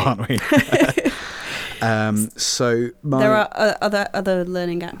into it now, late. aren't we? There are other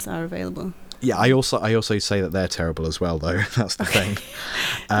learning apps are available. Yeah, I also say that they're terrible as well, though. That's the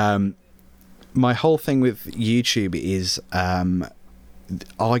thing. My whole thing with YouTube is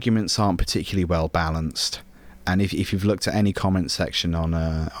arguments aren't particularly well balanced, and if you've looked at any comment section on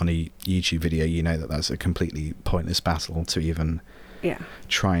a YouTube video, you know that that's a completely pointless battle to even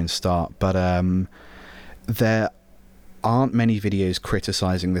try and start. But there aren't many videos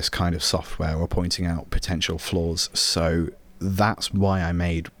criticizing this kind of software or pointing out potential flaws, so that's why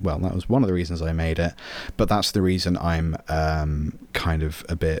that was one of the reasons I made it, but that's the reason I'm kind of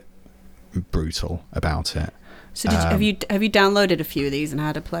a bit brutal about it. So have you downloaded a few of these and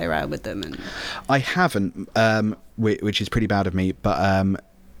had to play around with them? I haven't, which is pretty bad of me, but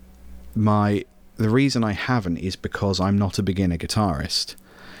the reason I haven't is because I'm not a beginner guitarist.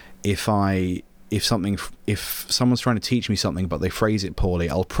 If someone's trying to teach me something but they phrase it poorly,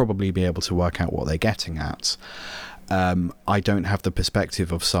 I'll probably be able to work out what they're getting at. I don't have the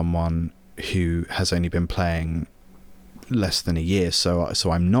perspective of someone who has only been playing less than a year, so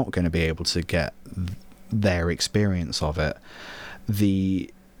I'm not going to be able to get their experience of it.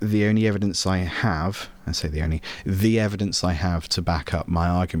 The only evidence I have, the evidence I have to back up my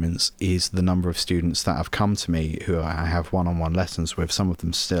arguments is the number of students that have come to me who I have one-on-one lessons with, some of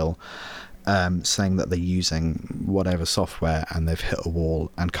them still, saying that they're using whatever software and they've hit a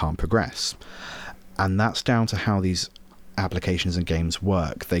wall and can't progress. And that's down to how these applications and games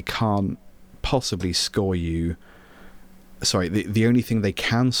work. They can't possibly score you. Sorry, the only thing they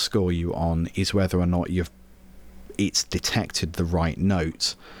can score you on is whether or not it's detected the right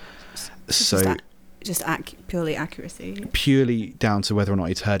note. So purely accuracy. Purely down to whether or not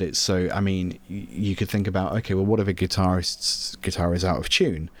it's heard it. So, I mean, you could think about, okay, well, what if a guitar is out of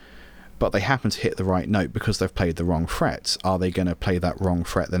tune, but they happen to hit the right note because they've played the wrong fret? Are they going to play that wrong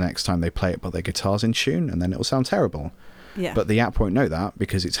fret the next time they play it, but their guitar's in tune, and then it'll sound terrible? Yeah. But the app won't know that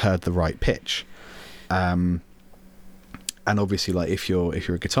because it's heard the right pitch. And obviously, like if you're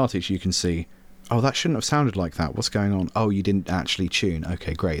a guitar teacher, you can see, oh, that shouldn't have sounded like that. What's going on? Oh, you didn't actually tune.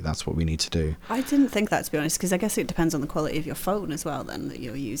 Okay, great. That's what we need to do. I didn't think that, to be honest, because I guess it depends on the quality of your phone as well, then, that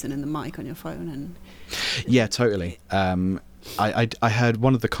you're using in the mic on your phone. And yeah, totally. I heard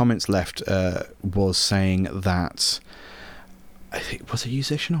one of the comments left was saying that, I think, was it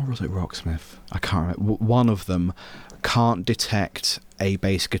Musician or was it Rocksmith? I can't remember. One of them can't detect a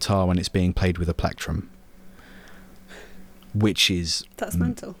bass guitar when it's being played with a plectrum, which is that's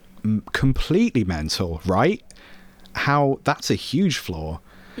mental. Completely mental, right? How that's a huge flaw.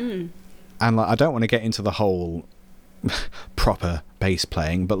 And like, I don't want to get into the whole proper bass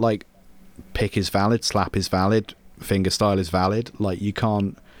playing, but like, pick is valid, slap is valid, fingerstyle is valid. Like, you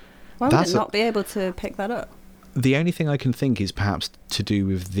can't. Why would it not be able to pick that up? The only thing I can think is perhaps to do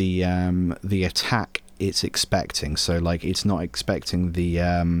with the attack it's expecting. So like, it's not expecting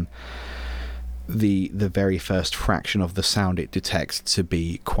the very first fraction of the sound it detects to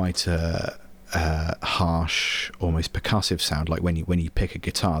be quite a harsh, almost percussive sound. Like when you pick a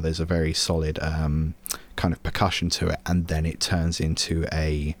guitar, there's a very solid kind of percussion to it, and then it turns into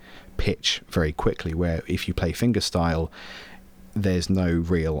a pitch very quickly, where if you play fingerstyle, there's no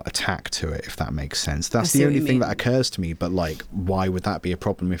real attack to it, if that makes sense. That's the only thing that occurs to me. But like, why would that be a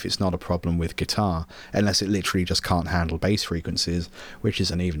problem if it's not a problem with guitar, unless it literally just can't handle bass frequencies, which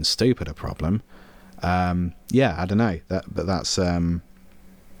is an even stupider problem. Yeah, I don't know. That's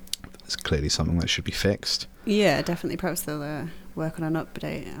clearly something that should be fixed. Yeah, definitely. Perhaps they'll work on an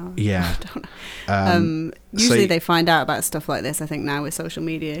update. Yeah. I don't know. Usually they find out about stuff like this, I think, now with social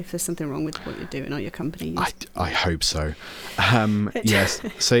media, if there's something wrong with what you're doing or your company. I hope so. Yes.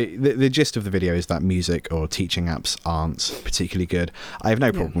 So the gist of the video is that music or teaching apps aren't particularly good. I have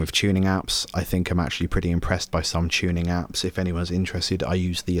no problem with tuning apps. I think I'm actually pretty impressed by some tuning apps. If anyone's interested, I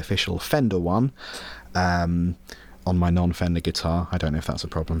use the official Fender one on my non-Fender guitar. I don't know if that's a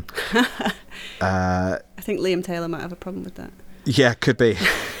problem. I think Liam Taylor might have a problem with that. Yeah, could be.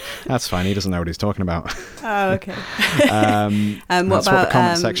 That's fine. He doesn't know what he's talking about. Oh, okay. That's what the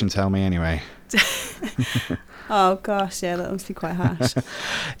comment section tell me anyway. Oh gosh, yeah, that must be quite harsh.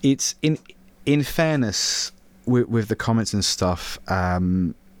 It's in fairness, with the comments and stuff, I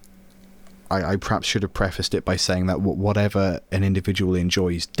perhaps should have prefaced it by saying that whatever an individual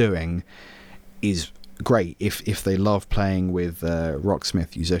enjoys doing is great. If they love playing with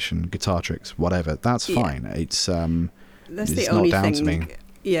rocksmith, musician, guitar tricks, whatever, that's fine. It's that's it's the not only down thing. to me.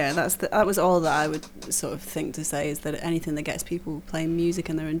 Yeah, that was all that I would sort of think to say, is that anything that gets people playing music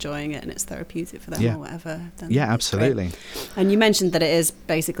and they're enjoying it and it's therapeutic for them or whatever. Then Yeah, absolutely. Great. And you mentioned that it is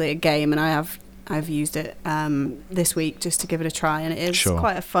basically a game, and I've used it this week just to give it a try, and it is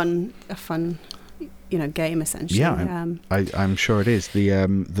quite a fun game essentially. Yeah, I'm sure it is.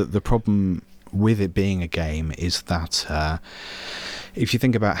 The problem with it being a game is that if you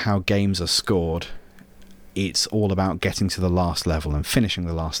think about how games are scored, it's all about getting to the last level and finishing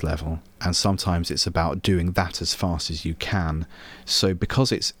the last level, and sometimes it's about doing that as fast as you can. So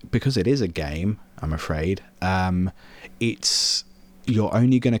because it is a game, I'm afraid, you're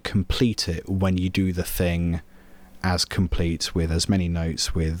only going to complete it when you do the thing as complete, with as many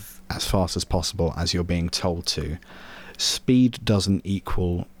notes, with as fast as possible as you're being told to. Speed doesn't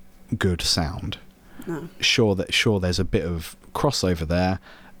equal good sound. No. Sure, there's a bit of crossover there,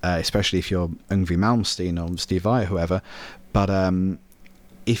 especially if you're Yngwie Malmsteen or Steve Vai or whoever, but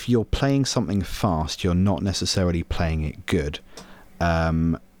if you're playing something fast, you're not necessarily playing it good.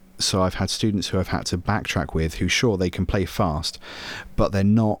 So I've had students who I've had to backtrack with who, sure, they can play fast, but they're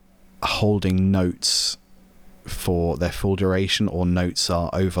not holding notes for their full duration, or notes are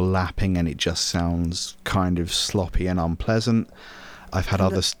overlapping and it just sounds kind of sloppy and unpleasant. I've had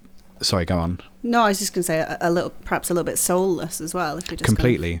others... Sorry, go on. No, I was just going to say perhaps a little bit soulless as well. If you're just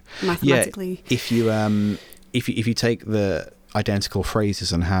completely kind of mathematically. Yeah, if you take the identical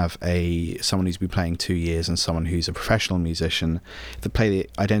phrases and have someone who's been playing 2 years and someone who's a professional musician, if they play the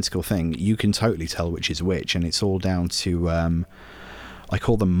identical thing, you can totally tell which is which, and it's all down to I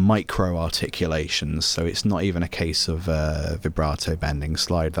call them micro articulations. So it's not even a case of vibrato, bending,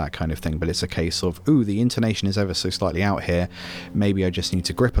 slide, that kind of thing, but it's a case of, the intonation is ever so slightly out here, maybe I just need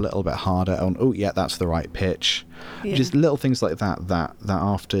to grip a little bit harder on, that's the right pitch. Yeah. Just little things like that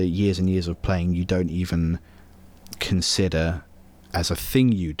after years and years of playing you don't even consider as a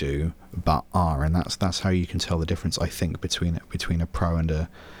thing you do, but are, and that's how you can tell the difference, I think, between a pro and a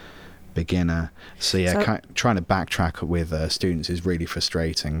beginner. So trying to backtrack with students is really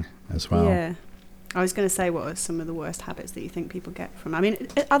frustrating as well. Yeah, I was going to say, what are some of the worst habits that you think people get from? I mean,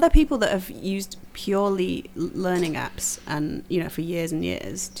 are there people that have used purely learning apps and for years and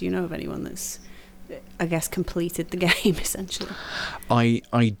years? Do you know of anyone that's, I guess, completed the game essentially? I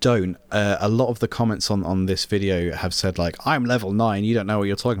don't. A lot of the comments on this video have said, like, I'm level 9, you don't know what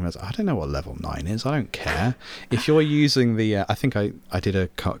you're talking about. I don't know what level 9 is. I don't care. If you're using the I think I did a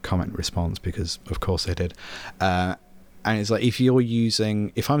comment response, because of course I did, and it's like,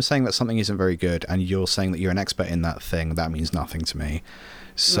 if I'm saying that something isn't very good and you're saying that you're an expert in that thing, that means nothing to me.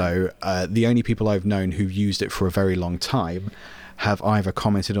 So the only people I've known who've used it for a very long time have either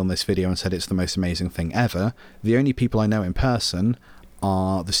commented on this video and said it's the most amazing thing ever. The only people I know in person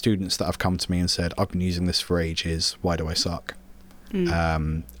are the students that have come to me and said, I've been using this for ages, why do I suck?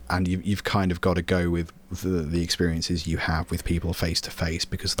 And you've kind of got to go with the experiences you have with people face to face,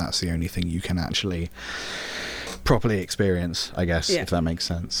 because that's the only thing you can actually properly experience, I guess, if that makes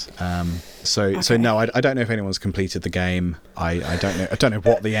sense. So no, I don't know if anyone's completed the game. I don't know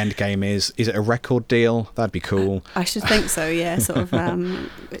what the end game is. Is it a record deal? That'd be cool. I should think so. Yeah, sort of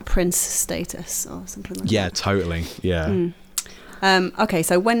Prince status or something like that. Yeah, totally. Yeah. Okay,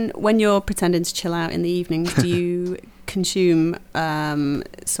 so when you're pretending to chill out in the evenings, do you consume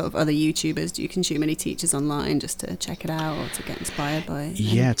sort of other YouTubers? Do you consume any teachers online just to check it out or to get inspired by it?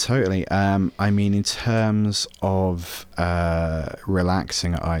 Yeah, totally. I mean, in terms of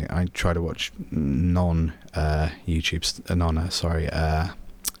relaxing, I try to watch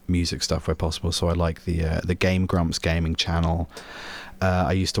music stuff where possible. So I like the Game Grumps gaming channel.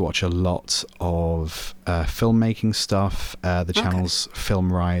 I used to watch a lot of filmmaking stuff. The channels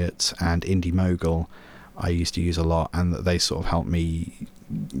Film Riot and Indie Mogul I used to use a lot, and they sort of helped me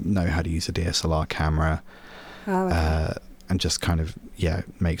know how to use a DSLR camera. And just kind of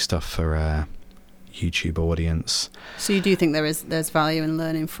make stuff for YouTube audience. So you do think there's value in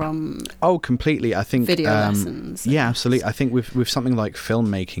learning from completely. I think video lessons? Yeah, absolutely. I think with something like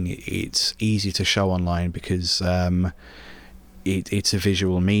filmmaking, it's easy to show online because it's a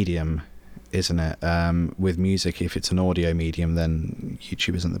visual medium, isn't it? With music, if it's an audio medium, then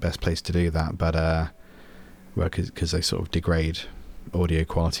YouTube isn't the best place to do that, but because they sort of degrade audio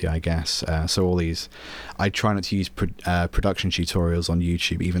quality, I guess. So all these, I try not to use production tutorials on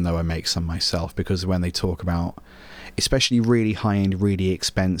YouTube, even though I make some myself, because when they talk about especially really high-end, really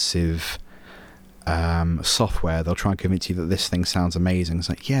expensive software, they'll try and convince you that this thing sounds amazing. It's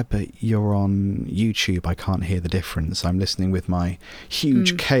like, yeah, but you're on YouTube, I can't hear the difference. I'm listening with my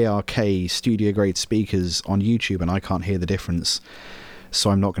huge KRK studio grade speakers on YouTube and I can't hear the difference, so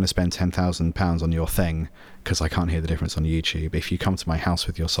I'm not going to spend £10,000 on your thing because I can't hear the difference on YouTube. If you come to my house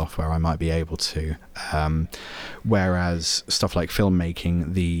with your software, I might be able to. Whereas stuff like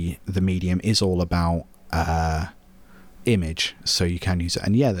filmmaking, the medium is all about image, so you can use it,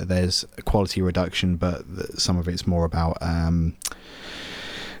 and yeah, there's a quality reduction, but some of it's more about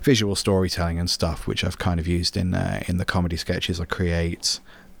visual storytelling and stuff, which I've kind of used in the comedy sketches I create.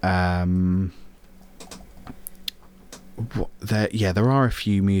 There are a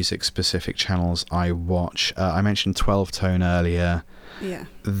few music specific channels I watch. I mentioned 12 Tone earlier.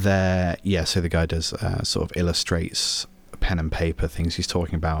 So the guy does sort of illustrates pen and paper things he's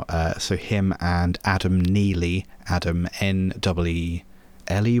talking about. So him and Adam Neely, Adam N-E-L-E-Y,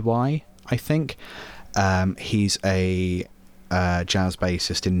 I think. He's a jazz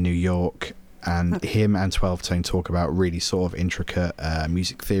bassist in New York, and him and 12 Tone talk about really sort of intricate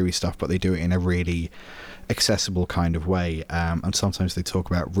music theory stuff, but they do it in a really accessible kind of way. And sometimes they talk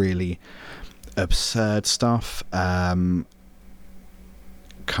about absurd stuff,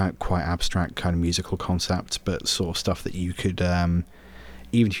 quite abstract kind of musical concepts, but sort of stuff that you could,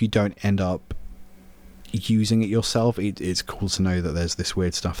 even if you don't end up using it yourself, it's cool to know that there's this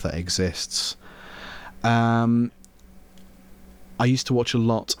weird stuff that exists. I used to watch a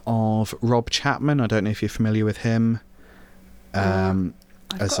lot of Rob Chapman. I don't know if you're familiar with him. I've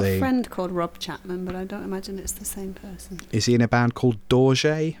got a friend called Rob Chapman, but I don't imagine it's the same person. Is he in a band called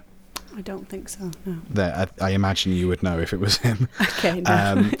Dorje? I don't think so, no. I imagine you would know if it was him. Okay,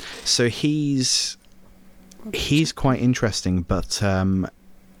 no. So he's quite interesting, but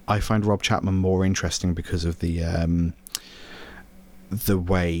I find Rob Chapman more interesting because of the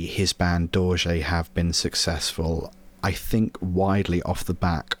way his band Dorje have been successful, I think widely off the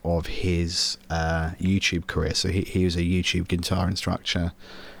back of his YouTube career. So he was a YouTube guitar instructor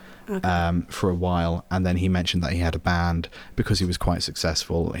for a while, and then he mentioned that he had a band because he was quite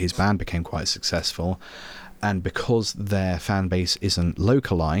successful. His band became quite successful, and because their fan base isn't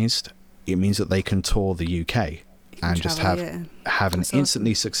localized, it means that they can tour the UK and just have an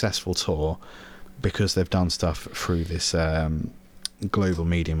instantly successful tour because they've done stuff through this global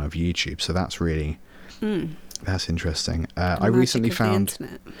medium of YouTube. So that's really that's interesting. I recently found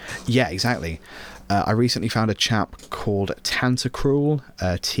exactly. I recently found a chap called Tantacruel,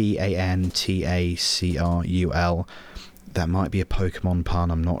 Tantacrul. That might be a Pokemon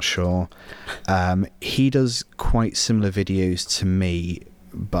pun, I'm not sure. He does quite similar videos to me,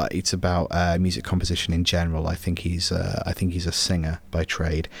 but it's about music composition in general. I think he's a singer by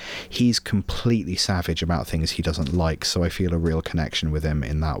trade. He's completely savage about things he doesn't like, so I feel a real connection with him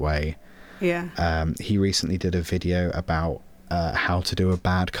in that way. Yeah. He recently did a video about how to do a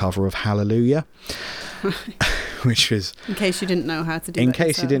bad cover of Hallelujah, which was... In case you didn't know how to do that. In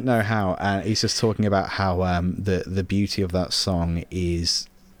case you didn't know how. He's just talking about how the beauty of that song is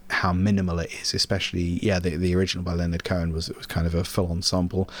how minimal it is, especially the original by Leonard Cohen was kind of a full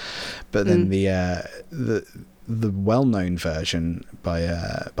ensemble, but then the well-known version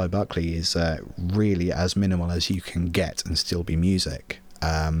by Buckley is really as minimal as you can get and still be music.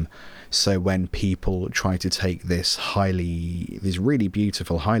 So when people try to take this really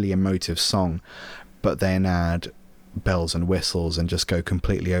beautiful, highly emotive song, but then add bells and whistles and just go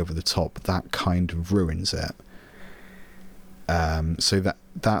completely over the top, that kind of ruins it. So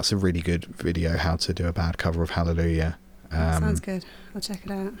that's a really good video, how to do a bad cover of Hallelujah. Sounds good. I'll check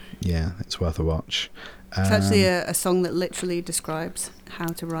it out. Yeah, it's worth a watch. It's actually a song that literally describes how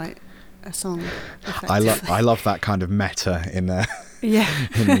to write a song. I love that kind of meta in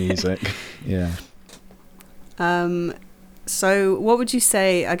in music. Yeah. So what would you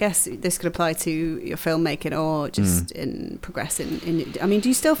say, I guess this could apply to your filmmaking or just in progressing I mean, do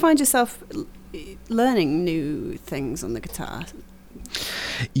you still find yourself learning new things on the guitar?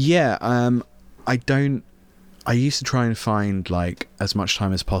 Yeah, I used to try and find like as much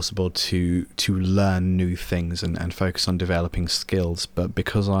time as possible to learn new things and focus on developing skills, but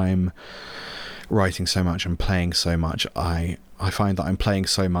because I'm writing so much and playing so much, I find that I'm playing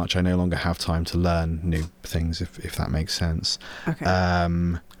so much I no longer have time to learn new things, if that makes sense.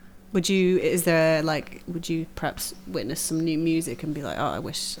 Okay. Would you perhaps witness some new music and be like, oh, I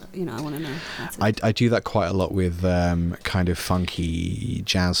wish, I want to know how to... I do that quite a lot with kind of funky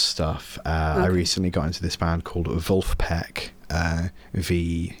jazz stuff. I recently got into this band called Vulfpeck,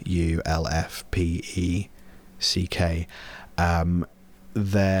 Vulfpeck.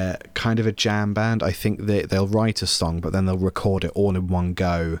 They're kind of a jam band. I think they'll write a song, but then they'll record it all in one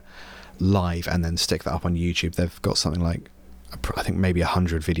go, live and then stick that up on YouTube. They've got something like, I think maybe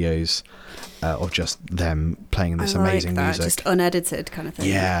 100 videos of just them playing this amazing music, just unedited kind of thing.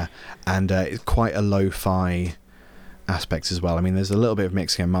 Yeah, and it's quite a lo-fi aspect as well. I mean, there's a little bit of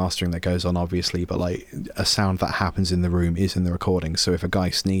mixing and mastering that goes on, obviously, but like a sound that happens in the room is in the recording. So if a guy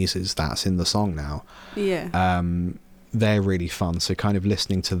sneezes, that's in the song now. Yeah. They're really fun. So kind of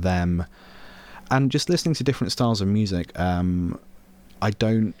listening to them and just listening to different styles of music. I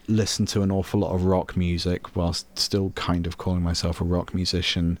don't listen to an awful lot of rock music whilst still kind of calling myself a rock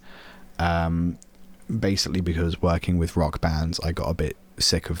musician. Basically because working with rock bands, I got a bit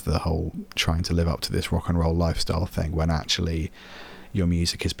sick of the whole trying to live up to this rock and roll lifestyle thing when actually your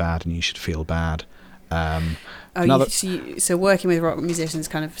music is bad and you should feel bad. So working with rock musicians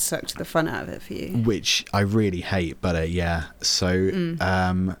kind of sucked the fun out of it for you? Which I really hate, but yeah. So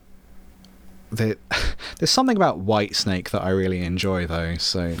there's something about Whitesnake that I really enjoy, though.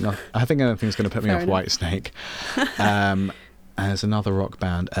 So I think anything's going to put me off Whitesnake. There's another rock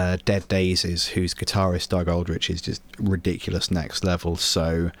band, Dead Daisies, whose guitarist Doug Aldrich is just ridiculous next level.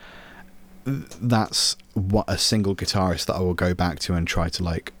 So that's what a single guitarist that I will go back to and try to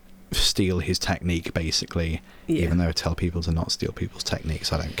like steal his technique, basically. Yeah. Even though I tell people to not steal people's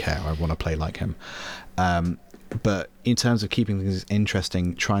techniques, I don't care. I want to play like him. But in terms of keeping things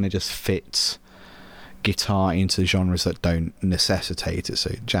interesting, trying to just fit guitar into genres that don't necessitate it.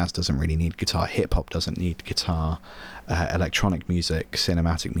 So jazz doesn't really need guitar, hip hop doesn't need guitar, electronic music,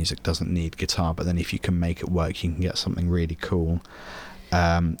 cinematic music doesn't need guitar, but then if you can make it work, you can get something really cool.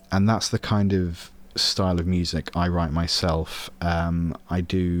 And that's the kind of style of music I write myself. I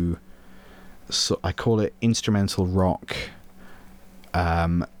call it instrumental rock,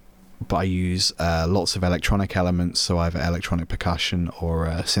 but I use lots of electronic elements, so either electronic percussion or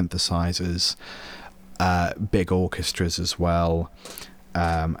synthesizers, big orchestras as well,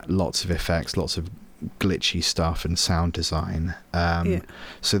 lots of effects, lots of glitchy stuff and sound design.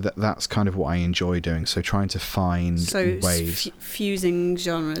 So that's kind of what I enjoy doing. So trying to find ways... fusing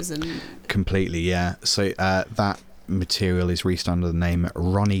genres and... Completely, yeah. So that material is released under the name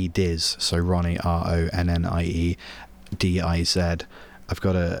Ronnie Diz. So Ronnie, Ronnie Diz. I've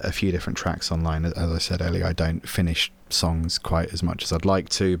got a few different tracks online. As I said earlier, I don't finish songs quite as much as I'd like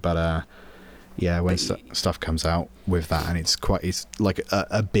to, but yeah, when stuff comes out with that, and it's like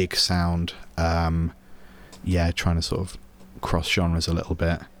a big sound, trying to sort of cross genres a little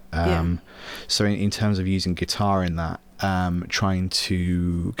bit. So in terms of using guitar in that, trying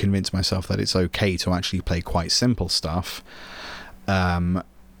to convince myself that it's okay to actually play quite simple stuff, to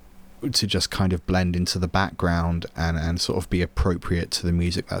just kind of blend into the background and sort of be appropriate to the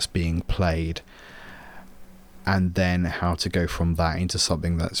music that's being played, and then how to go from that into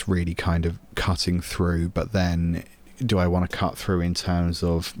something that's really kind of cutting through. But then, do I want to cut through in terms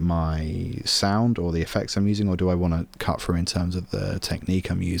of my sound or the effects I'm using, or do I want to cut through in terms of the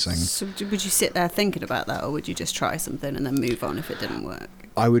technique I'm using? So would you sit there thinking about that, or would you just try something and then move on if it didn't work?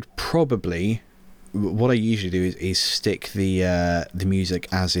 I would probably... What I usually do is stick the music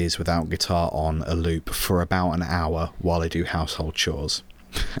as is without guitar on a loop for about an hour while I do household chores,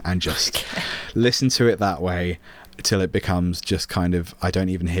 and just listen to it that way till it becomes just kind of, I don't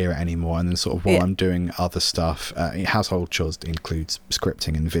even hear it anymore. And then sort of while I'm doing other stuff, household chores includes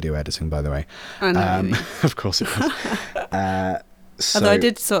scripting and video editing, by the way. I know. Of course it does. Although I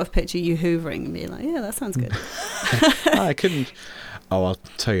did sort of picture you hoovering and being like, yeah, that sounds good. I couldn't... Oh, I'll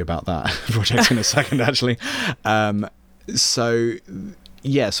tell you about that project in a second, actually. So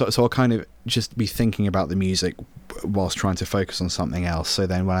I'll kind of just be thinking about the music whilst trying to focus on something else. So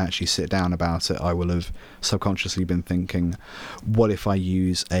then when I actually sit down about it, I will have subconsciously been thinking, what if I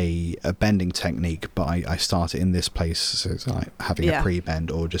use a bending technique, but I start it in this place, so it's like having a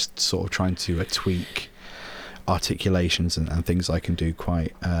pre-bend, or just sort of trying to tweak articulations and things I can do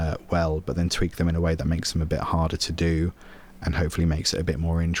quite well, but then tweak them in a way that makes them a bit harder to do, and hopefully makes it a bit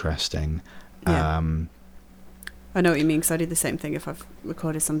more interesting. I know what you mean, because I do the same thing. If I've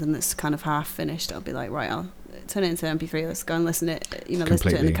recorded something that's kind of half finished, I'll be like, right, I'll turn it into MP3, let's go and listen to it,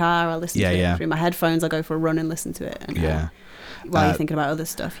 listen to it in the car, I'll listen to it through my headphones, I'll go for a run and listen to it. And while you're thinking about other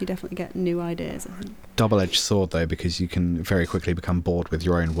stuff, you definitely get new ideas, I think. Double-edged sword, though, because you can very quickly become bored with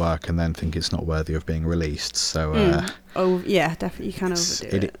your own work and then think it's not worthy of being released. So definitely, you can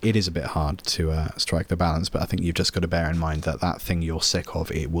overdo it. It is a bit hard to strike the balance, but I think you've just got to bear in mind that thing you're sick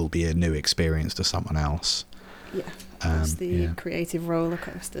of, it will be a new experience to someone else. Yeah, it's the creative roller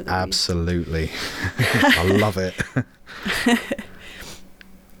coaster. Absolutely. I love it.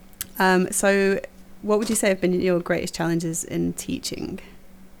 So what would you say have been your greatest challenges in teaching?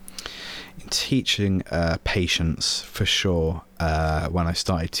 teaching patience for sure. When I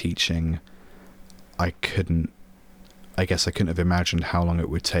started teaching, I guess I couldn't have imagined how long it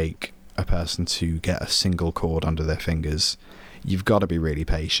would take a person to get a single chord under their fingers. You've got to be really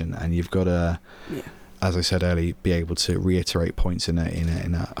patient, and you've got to, as I said earlier, be able to reiterate points in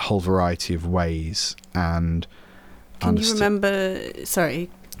a whole variety of ways. And can you remember? Sorry,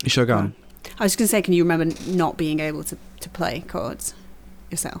 sure, go on. I was going to say, can you remember not being able to play chords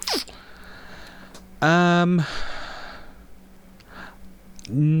yourself?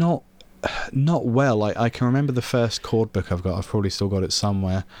 Not well. I can remember the first chord book I've got. I've probably still got it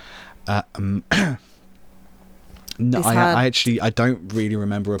somewhere. No, I don't really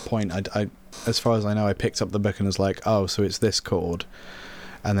remember a point. I as far as I know, I picked up the book and was like, oh, so it's this chord,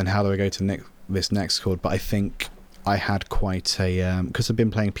 and then how do I go to this next chord? But I think I had quite a because I've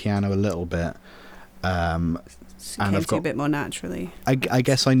been playing piano a little bit. So and I've got a bit more naturally. I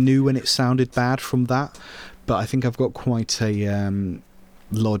guess I knew when it sounded bad from that, but I think I've got quite a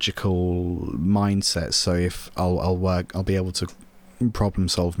logical mindset. So if I'll be able to problem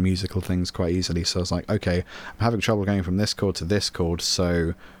solve musical things quite easily. So I was like, okay, I'm having trouble going from this chord to this chord,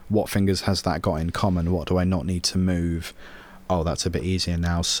 so what fingers has that got in common? What do I not need to move? Oh, that's a bit easier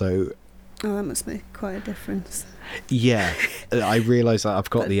now. So that must make quite a difference. Yeah, I realise that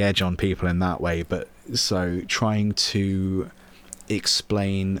I've got the edge on people in that way, but so trying to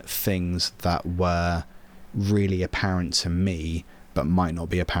explain things that were really apparent to me but might not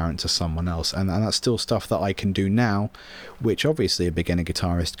be apparent to someone else, and that's still stuff that I can do now, which obviously a beginner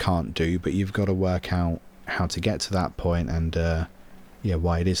guitarist can't do, but you've got to work out how to get to that point, and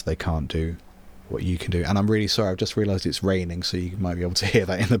why it is they can't do what you can do. And I'm really sorry, I've just realised it's raining, so you might be able to hear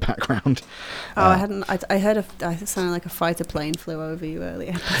that in the background. I hadn't. I heard it sounded like a fighter plane flew over you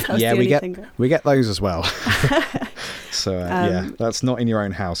earlier. Yeah, we get those as well. So that's not in your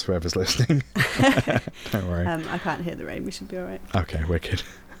own house, whoever's listening. Don't worry. I can't hear the rain. We should be all right. Okay, wicked.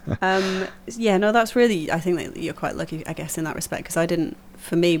 That's really, I think that you're quite lucky, I guess, in that respect, because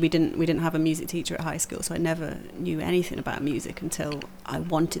we didn't have a music teacher at high school, so I never knew anything about music until I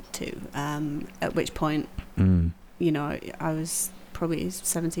wanted to, at which point I was probably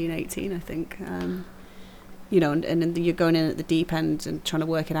 17, 18, I think, and you're going in at the deep end and trying to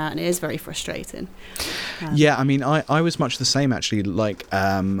work it out, and it is very frustrating. I mean, I was much the same, actually. Like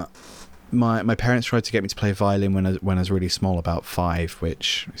my parents tried to get me to play violin when I was really small, about 5,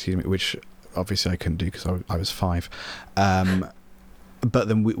 which obviously I couldn't do because I was 5. But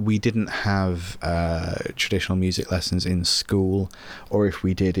then we didn't have traditional music lessons in school, or if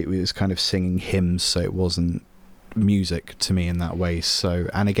we did, it was kind of singing hymns, so it wasn't music to me in that way. So,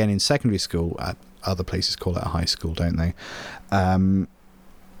 and again, in secondary school, other places call it a high school, don't they? In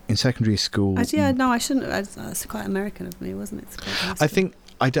secondary school... I shouldn't. That's quite American of me, wasn't it? I think...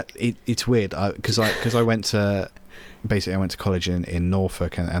 it's weird because I went to college in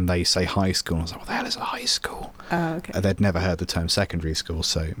Norfolk, and they say high school, and I was like, what the hell is a high school? Oh, okay. They'd never heard the term secondary school,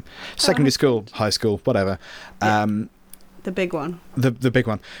 so secondary school, high school, whatever. Yeah. The big one. The big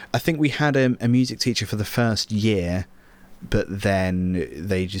one. I think we had a music teacher for the first year, but then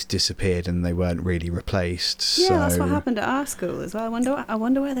they just disappeared and they weren't really replaced. Yeah, so that's what happened at our school as well. I wonder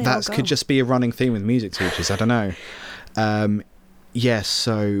where they all go. That could just be a running theme with music teachers. I don't know.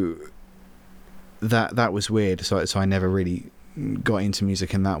 So that was weird. So I never really got into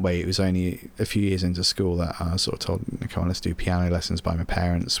music in that way. It was only a few years into school that I sort of told, "Come on, let's do piano lessons" by my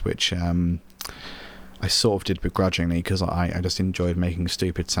parents, which I sort of did begrudgingly because I just enjoyed making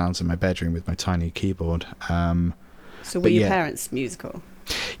stupid sounds in my bedroom with my tiny keyboard. So were your parents musical?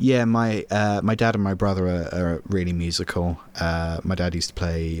 Yeah, my dad and my brother are really musical. My dad used to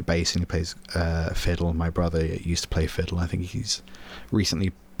play bass and he plays fiddle. My brother used to play fiddle. I think he's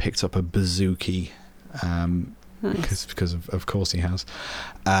recently picked up a bouzouki, nice. because of course he has.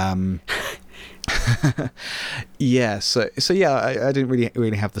 Yeah, so I didn't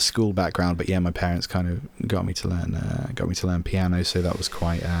really have the school background, but yeah, my parents kind of got me to learn piano, so that was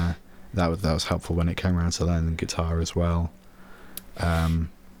quite that was helpful when it came around to learning guitar as well.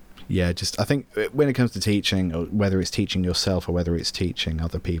 Just I think when it comes to teaching, or whether it's teaching yourself or whether it's teaching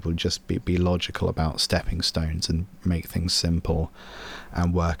other people, just be logical about stepping stones and make things simple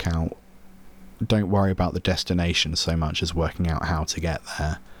and work out. Don't worry about the destination so much as working out how to get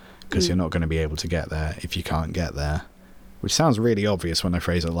there, because you're not going to be able to get there if you can't get there. Which sounds really obvious when I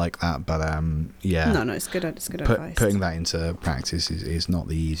phrase it like that, but No, it's good advice. Putting that into practice is not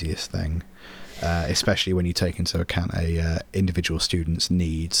the easiest thing, especially when you take into account a individual student's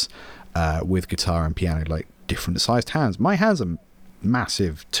needs with guitar and piano, like different sized hands. My hands are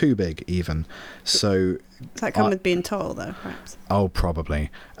massive, too big even. So Does that come with being tall, though, perhaps? Oh, probably.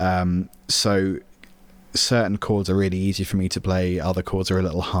 So certain chords are really easy for me to play. Other chords are a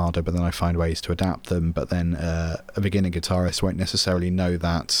little harder, but then I find ways to adapt them. But then a beginner guitarist won't necessarily know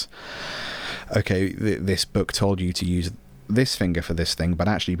that, okay, this book told you to use this finger for this thing, but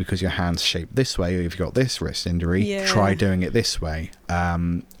actually because your hand's shaped this way, or you've got this wrist injury, try doing it this way.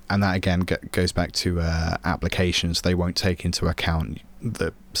 And that again goes back to applications. They won't take into account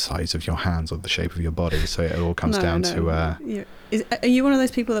the size of your hands or the shape of your body, so it all comes down to are you one of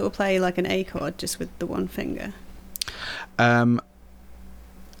those people that will play like an A chord just with the one finger? I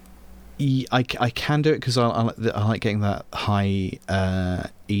can do it because I like getting that high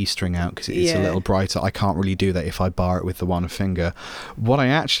E string out because it's a little brighter. I can't really do that if I bar it with the one finger. What I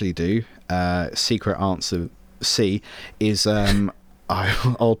actually do, secret answer C, is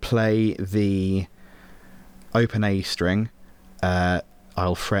I'll play the open A string.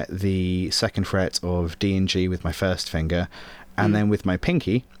 I'll fret the second fret of D and G with my first finger, and then with my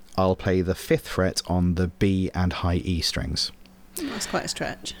pinky, I'll play the 5th fret on the B and high E strings. That's quite a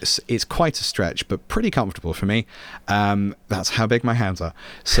stretch. It's quite a stretch, but pretty comfortable for me. That's how big my hands are.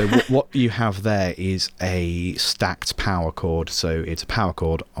 So what you have there is a stacked power chord. So it's a power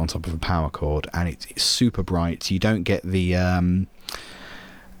chord on top of a power chord, and it's super bright. You don't get the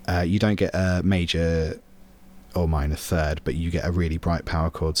a major or minor third, but you get a really bright power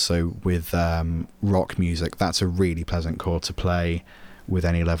chord. So with rock music, that's a really pleasant chord to play with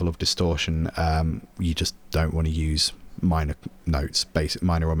any level of distortion. You just don't want to use minor notes, basic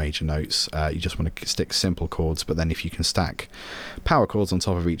minor or major notes. You just want to stick simple chords, but then if you can stack power chords on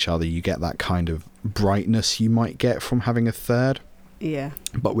top of each other, you get that kind of brightness you might get from having a third,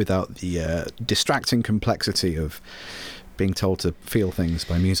 but without the distracting complexity of being told to feel things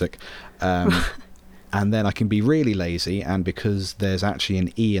by music. And then I can be really lazy, and because there's actually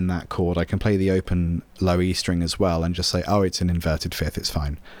an E in that chord, I can play the open low E string as well and just say, oh, it's an inverted 5th, it's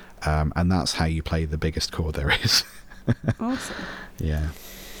fine. And that's how you play the biggest chord there is. Awesome. Yeah.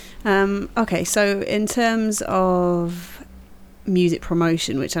 Okay, so in terms of music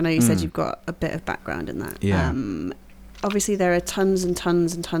promotion, which I know you said you've got a bit of background in that. Yeah. Obviously there are tons and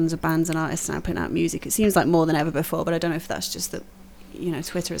tons and tons of bands and artists now putting out music. It seems like more than ever before, but I don't know if that's just that,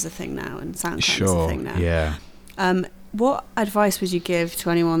 Twitter is a thing now and SoundCloud is a thing now. Yeah. What advice would you give to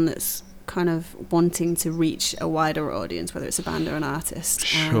anyone that's kind of wanting to reach a wider audience, whether it's a band or an artist?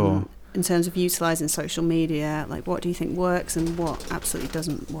 Sure. In terms of utilising social media, like what do you think works and what absolutely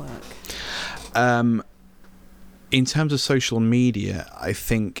doesn't work? In terms of social media, I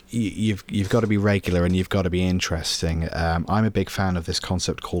think you've got to be regular and you've got to be interesting. I'm a big fan of this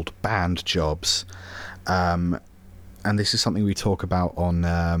concept called band jobs. And this is something we talk about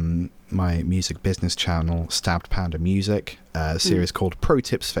on my music business channel, Stabbed Panda Music, a series called Pro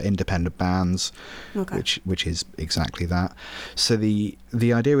Tips for Independent Bands, which is exactly that. So the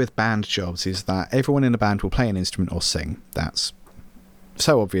idea with band jobs is that everyone in a band will play an instrument or sing. That's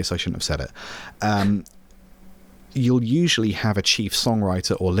so obvious I shouldn't have said it. You'll usually have a chief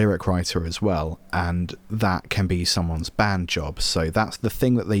songwriter or lyric writer as well, and that can be someone's band job. So that's the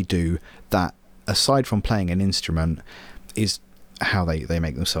thing that they do that, aside from playing an instrument, is how they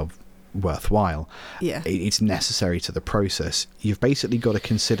make themselves worthwhile. Yeah. It's necessary to the process. You've basically got to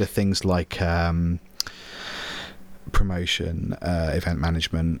consider things like promotion, event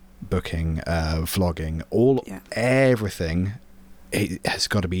management, booking, vlogging, everything. It has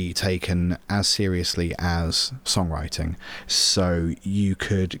got to be taken as seriously as songwriting. So you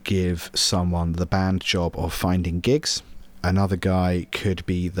could give someone the band job of finding gigs. Another guy could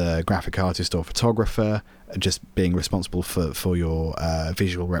be the graphic artist or photographer, just being responsible for your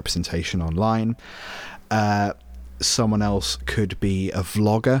visual representation online. Someone else could be a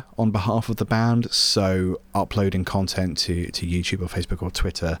vlogger on behalf of the band, so uploading content to YouTube or Facebook or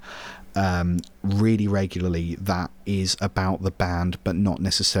Twitter really regularly that is about the band but not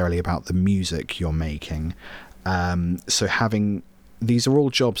necessarily about the music you're making. So these are all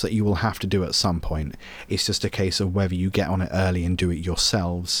jobs that you will have to do at some point. It's just a case of whether you get on it early and do it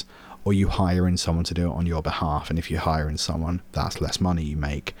yourselves, or you hire in someone to do it on your behalf. And if you hire in someone, that's less money you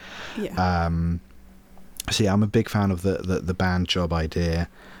make. Yeah. So yeah, I'm a big fan of the band job idea.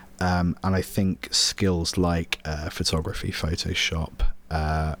 And I think skills like photography, Photoshop,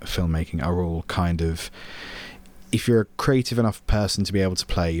 filmmaking are all kind of if you're a creative enough person to be able to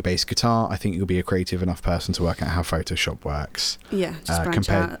play bass guitar, I think you'll be a creative enough person to work out how Photoshop works. Yeah, just branch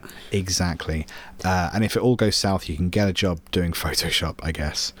out. Exactly. And if it all goes south, you can get a job doing Photoshop, I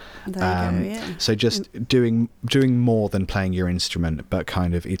guess. There you go, yeah. So just doing more than playing your instrument, but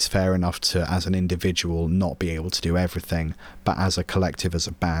kind of it's fair enough to, as an individual, not be able to do everything, but as a collective, as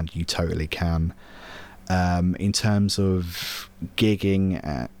a band, you totally can. In terms of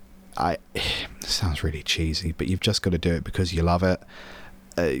gigging, it sounds really cheesy, but you've just got to do it because you love it.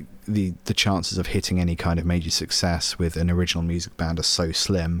 The chances of hitting any kind of major success with an original music band are so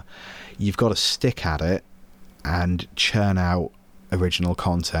slim. You've got to stick at it and churn out original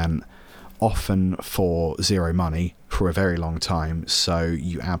content, often for zero money, for a very long time. So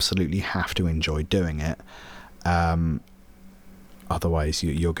you absolutely have to enjoy doing it. Otherwise,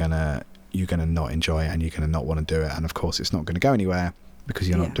 you're gonna not enjoy it, and you're gonna not want to do it. And of course, it's not going to go anywhere, because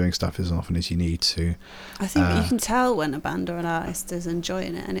you're not doing stuff as often as you need to. I think you can tell when a band or an artist is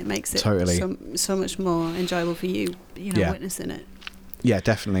enjoying it, and it makes it so much more enjoyable for you, witnessing it. Yeah,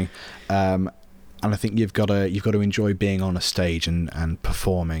 definitely. And I think you've got to enjoy being on a stage and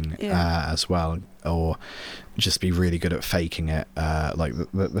performing as well, or just be really good at faking it. Like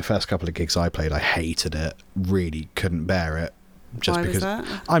the first couple of gigs I played, I hated it, really couldn't bear it. Just Why because was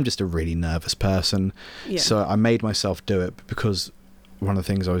that? I'm just a really nervous person. Yeah. So I made myself do it because one of the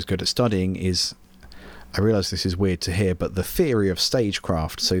things I was good at studying is, I realise this is weird to hear, but the theory of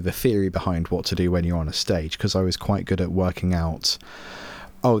stagecraft, so the theory behind what to do when you're on a stage, because I was quite good at working out,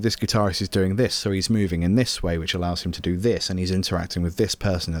 this guitarist is doing this, so he's moving in this way, which allows him to do this, and he's interacting with this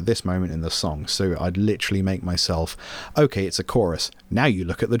person at this moment in the song. So I'd literally make myself, okay, it's a chorus. Now you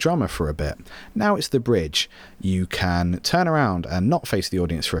look at the drummer for a bit. Now it's the bridge. You can turn around and not face the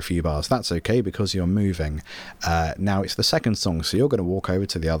audience for a few bars. That's okay because you're moving. Now it's the second song, so you're going to walk over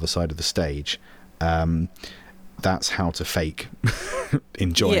to the other side of the stage. That's how to fake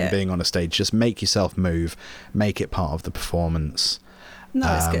enjoying being on a stage. Just make yourself move, make it part of the performance. No,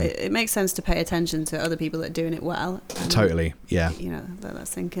 it's good. It makes sense to pay attention to other people that are doing it well. Totally, yeah.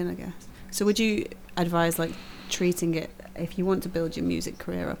 That's thinking, I guess. So would you advise, like, treating it, if you want to build your music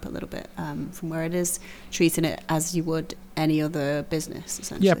career up a little bit from where it is, treating it as you would any other business,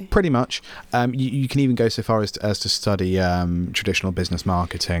 essentially? Yeah, pretty much. You can even go so far as to study traditional business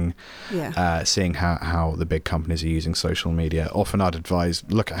marketing, seeing how the big companies are using social media. Often I'd advise,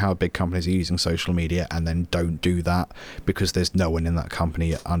 look at how big companies are using social media, and then don't do that, because there's no one in that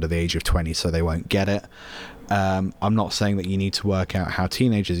company under the age of 20, so they won't get it. I'm not saying that you need to work out how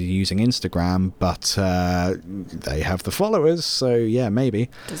teenagers are using Instagram, but they have the followers, so yeah, maybe.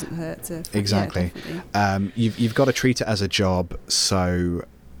 Doesn't hurt to... Exactly. You've got to treat it as a job, so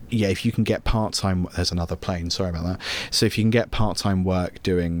yeah, if you can get part-time... There's another plane, sorry about that. So if you can get part-time work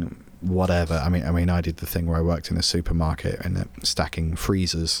doing whatever... I mean, I did the thing where I worked in a supermarket and stacking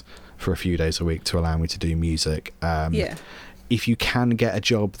freezers for a few days a week to allow me to do music. If you can get a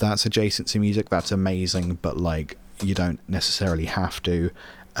job that's adjacent to music, that's amazing, but like, you don't necessarily have to.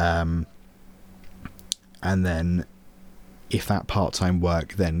 And then if that part-time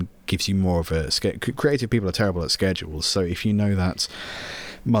work then gives you more of a... Creative people are terrible at schedules, so if you know that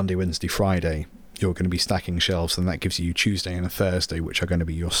Monday, Wednesday, Friday you're going to be stacking shelves, then that gives you Tuesday and a Thursday, which are going to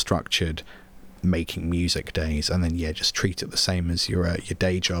be your structured making music days. And then just treat it the same as your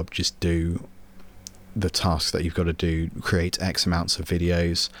day job. Just do the tasks that you've got to do, create X amounts of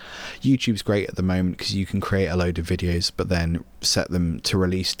videos. YouTube's great at the moment because you can create a load of videos but then set them to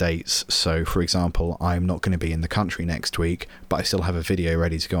release dates. So for example, I'm not going to be in the country next week, but I still have a video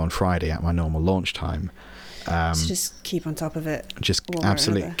ready to go on Friday at my normal launch time. So just keep on top of it. Just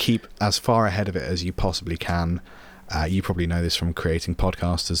absolutely keep as far ahead of it as you possibly can. You probably know this from creating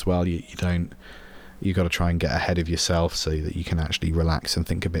podcasts as well. You got to try and get ahead of yourself so that you can actually relax and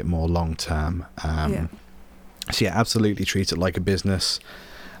think a bit more long term. So yeah, absolutely treat it like a business.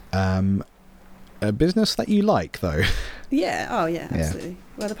 A business that you like, though. Yeah. Oh, yeah. Absolutely.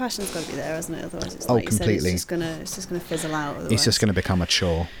 Well, the passion's got to be there, hasn't it? Otherwise, it's like completely. You said, it's just gonna fizzle out. Otherwise. It's just going to become a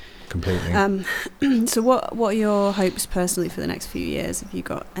chore. Completely. So what are your hopes personally for the next few years? Have you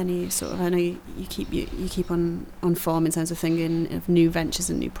got any sort of... I know you keep on form in terms of thinking of new ventures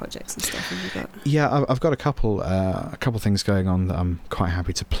and new projects and stuff. Have you got? Yeah, I've got a couple things going on that I'm quite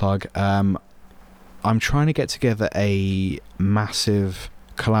happy to plug. I'm trying to get together a massive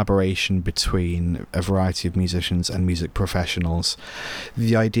collaboration between a variety of musicians and music professionals.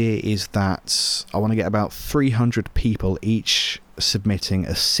 The idea is that I want to get about 300 people each submitting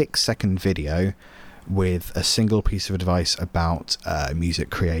a 6-second video with a single piece of advice about music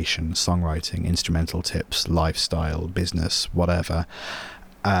creation, songwriting, instrumental tips, lifestyle, business, whatever.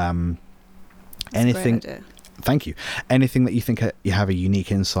 Anything Thank you. Anything that you think you have a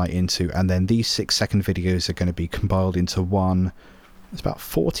unique insight into, and then these 6-second videos are going to be compiled into one. It's about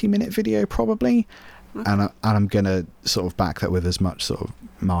 40-minute video probably, and I'm going to sort of back that with as much sort of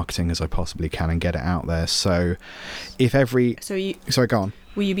marketing as I possibly can and get it out there. So if sorry, go on.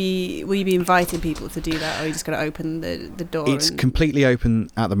 Will you be inviting people to do that, or are you just going to open the door? It's completely open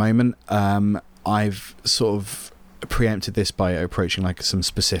at the moment. I've sort of preempted this by approaching like some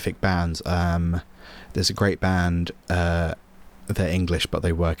specific bands. There's a great band, they're English but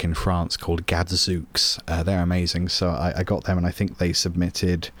they work in France, called Gadzooks. They're amazing, so I got them, and I think they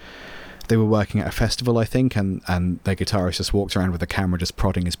were working at a festival, I think, and their guitarist just walked around with a camera just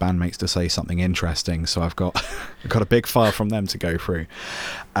prodding his bandmates to say something interesting, so I've got a big file from them to go through.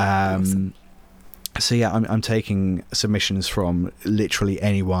 Awesome. So yeah, I'm taking submissions from literally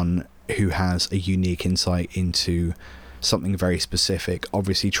anyone who has a unique insight into something very specific.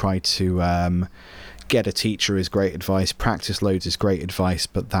 Obviously try to get a teacher is great advice, practice loads is great advice,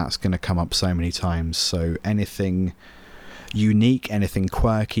 but that's going to come up so many times. So anything unique, anything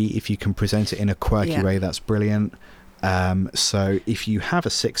quirky, if you can present it in a quirky way, that's brilliant. So if you have a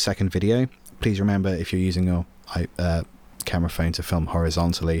 6-second video, please remember, if you're using your camera phone, to film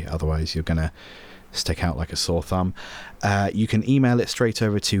horizontally, otherwise you're going to stick out like a sore thumb. You can email it straight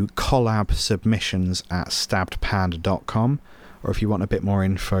over to collabsubmissions@stabbedpanda.com, or if you want a bit more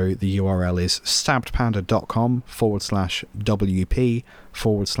info, the URL is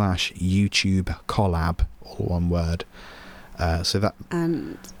stabbedpanda.com/WP/YouTube collab, all one word. So that.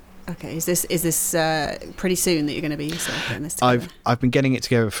 And okay, is this pretty soon that you're going to be sort of putting this together? I've been getting it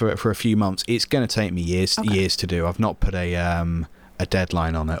together for a few months. It's going to take me years to do. I've not put a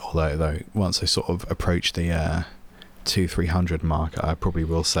deadline on it, although once I sort of approach the 200-300 mark, I probably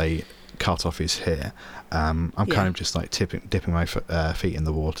will say cut-off is here. I'm kind of just like dipping my feet in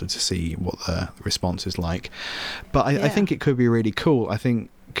the water to see what the response is like. But I think it could be really cool. I think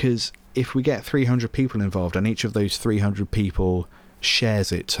because if we get 300 people involved and each of those 300 people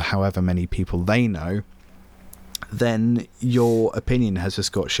shares it to however many people they know, then your opinion has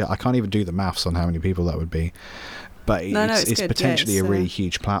just got shared. I can't even do the maths on how many people that would be, but it's potentially a really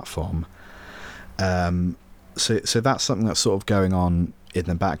huge platform. So that's something that's sort of going on in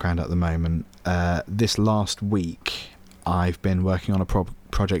the background at the moment. This last week I've been working on a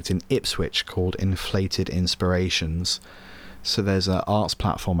project in Ipswich called Inflated Inspirations. So there's an arts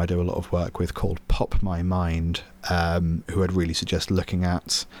platform I do a lot of work with called Pop My Mind, who I'd really suggest looking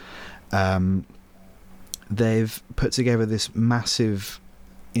at. They've put together this massive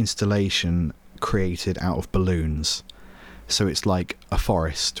installation created out of balloons. So it's like a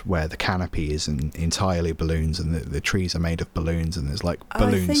forest where the canopy is entirely balloons, and the trees are made of balloons, and there's like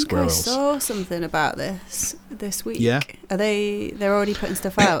balloon squirrels. I saw something about this week. Yeah. They're already putting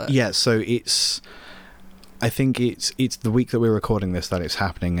stuff out? Yeah, so I think it's the week that we're recording this that it's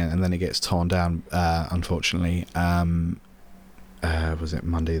happening, and then it gets torn down, unfortunately. Was it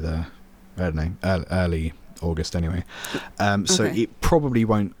Monday early August anyway. So it probably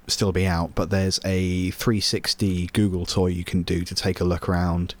won't still be out, but there's a 360 Google tour you can do to take a look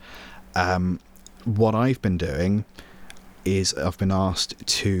around. What I've been doing is I've been asked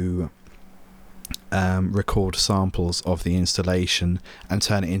to record samples of the installation and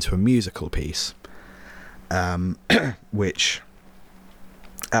turn it into a musical piece. Which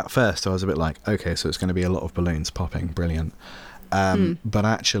at first I was a bit like, okay, so it's going to be a lot of balloons popping, brilliant. But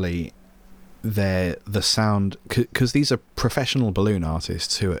actually the sound, because these are professional balloon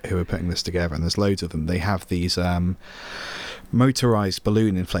artists who are putting this together, and there's loads of them. They have these motorized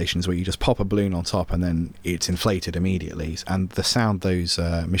balloon inflations where you just pop a balloon on top and then it's inflated immediately, and the sound those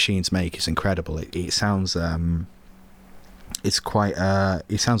machines make is incredible. It sounds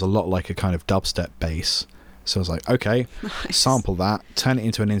it sounds a lot like a kind of dubstep bass. So I was like, okay, nice. Sample that, turn it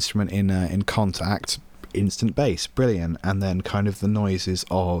into an instrument in Kontakt, instant bass, brilliant. And then kind of the noises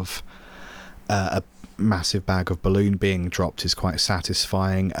of a massive bag of balloon being dropped is quite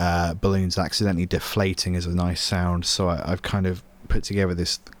satisfying. Balloons accidentally deflating is a nice sound. So I've kind of put together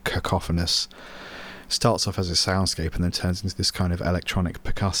this cacophonous, starts off as a soundscape and then turns into this kind of electronic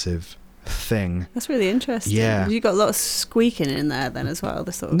percussive thing. That's really interesting. Yeah, you got a lot of squeaking in there then as well.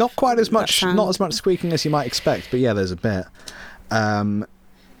 The sort of not quite as much, not as much squeaking as you might expect, but yeah, there's a bit.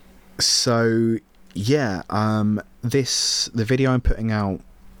 So yeah, the video I'm putting out,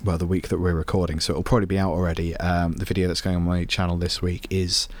 well, the week that we're recording, so it'll probably be out already. The video that's going on my channel this week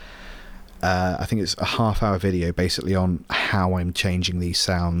is I think it's a half-hour video basically on how I'm changing these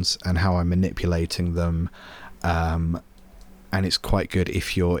sounds and how I'm manipulating them. And it's quite good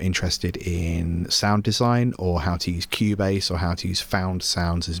if you're interested in sound design or how to use Cubase or how to use found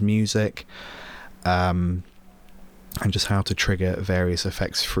sounds as music. and just how to trigger various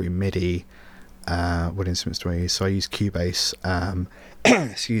effects through MIDI. What instruments do I use? So I use Cubase,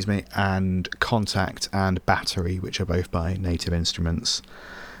 excuse me, and Contact and Battery, which are both by Native Instruments.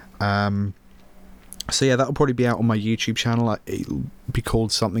 So yeah, that'll probably be out on my YouTube channel. It'll be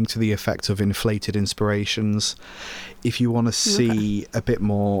called something to the effect of Inflated Inspirations. If you want to see a bit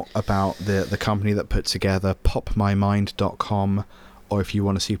more about the company that put together, popmymind.com, or if you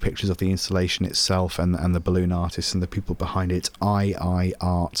want to see pictures of the installation itself and the balloon artists and the people behind it,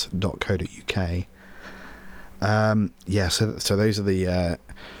 iiart.co.uk. So those are the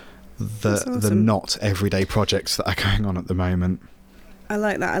not everyday projects that are going on at the moment. I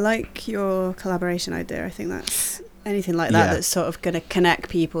like that. I like your collaboration idea. I think that's anything like that that's sort of going to connect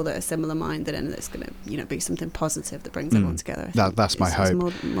people that are similar minded, and that's going to be something positive that brings everyone together. That's my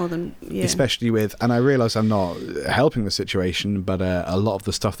hope. More than especially with, and I realise I'm not helping the situation, but a lot of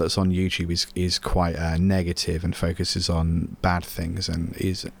the stuff that's on YouTube is quite negative and focuses on bad things and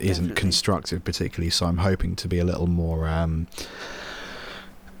isn't constructive particularly. So I'm hoping to be a little more to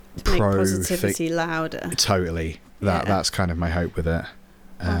make positivity louder. Totally. That's kind of my hope with it.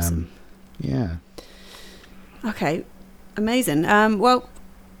 Awesome. Yeah. Okay, amazing. Well,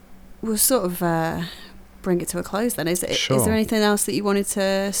 we'll sort of bring it to a close then. Is there anything else that you wanted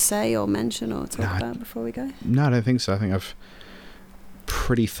to say or mention or talk about before we go? No, I don't think so. I think I've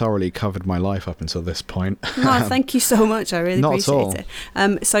pretty thoroughly covered my life up until this point. No, thank you so much. I really appreciate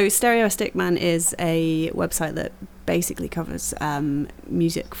it. So Stereo Stickman is a website that basically covers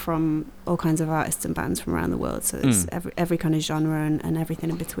music from all kinds of artists and bands from around the world. So it's every kind of genre and everything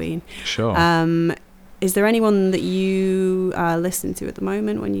in between. Sure. Is there anyone that you are listening to at the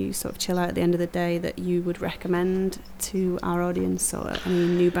moment when you sort of chill out at the end of the day that you would recommend to our audience, or any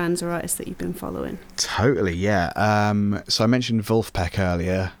new bands or artists that you've been following? Totally, yeah. So I mentioned Vulfpeck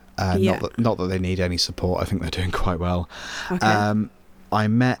earlier. Not that they need any support. I think they're doing quite well. Okay. I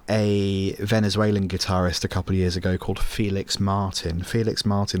met a Venezuelan guitarist a couple of years ago called Felix Martin. Felix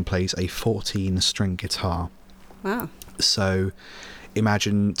Martin plays a 14-string guitar. Wow. So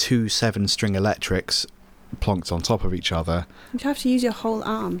imagine 2 7-string electrics plonked on top of each other. You'd have to use your whole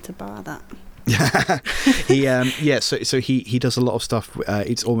arm to bar that. So he does a lot of stuff.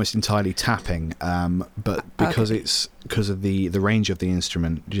 It's almost entirely tapping, but because of the range of the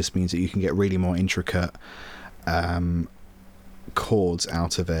instrument, it just means that you can get really more intricate chords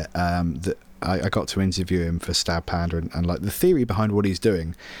out of it. That I got to interview him for Stab Panda, and like the theory behind what he's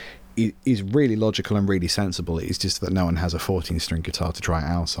doing is really logical and really sensible. It's just that no one has a 14-string guitar to try it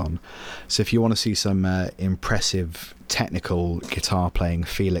out on. So if you want to see some impressive technical guitar playing,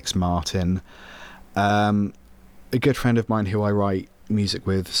 Felix Martin. A good friend of mine who I write music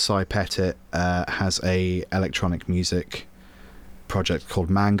with, Cy Pettit, has a electronic music project called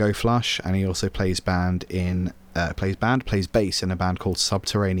Mango Flush, and he also plays bass in a band called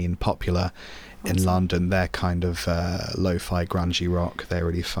Subterranean Popular in London. They're kind of lo-fi grungy rock. They're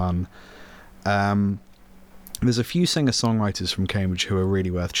really fun. There's a few singer-songwriters from Cambridge who are really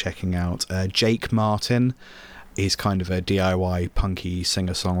worth checking out. Jake Martin is kind of a DIY punky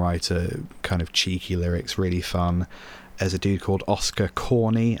singer-songwriter, kind of cheeky lyrics, really fun. There's a dude called Oscar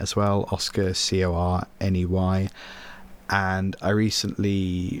Corney as well, Oscar Corney. And I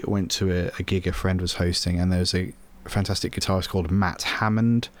recently went to a gig a friend was hosting, and there was a fantastic guitarist called Matt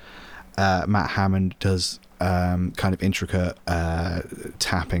Hammond. Matt Hammond does kind of intricate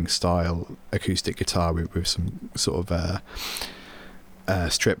tapping style acoustic guitar with some sort of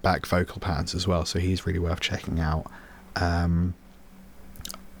stripped back vocal pads as well, so he's really worth checking out.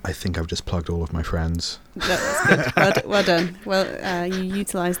 I think I've just plugged all of my friends. That's good. Well done. Well, you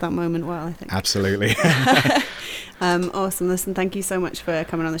utilised that moment well, I think. Absolutely. Awesome. Listen, thank you so much for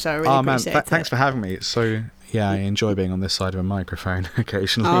coming on the show. I really appreciate it. Thanks for having me. It's so... Yeah, I enjoy being on this side of a microphone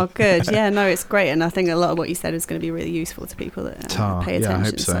occasionally. Oh, good. Yeah, no, it's great. And I think a lot of what you said is going to be really useful to people that pay attention. Yeah, I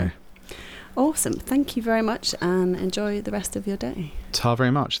hope so. Awesome. Thank you very much, and enjoy the rest of your day. Ta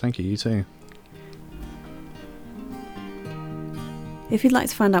very much. Thank you. You too. If you'd like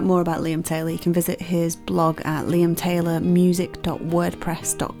to find out more about Liam Taylor, you can visit his blog at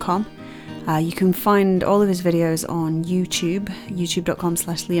liamtaylormusic.wordpress.com. You can find all of his videos on YouTube,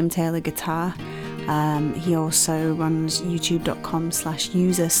 youtube.com/liamtaylorguitar. He also runs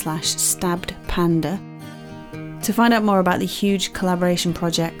youtube.com/user/stabbedpanda. To find out more about the huge collaboration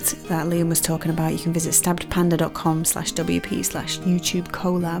project that Liam was talking about, you can visit stabbedpanda.com/wp/YouTube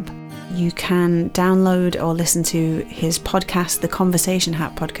collab. You can download or listen to his podcast, The Conversation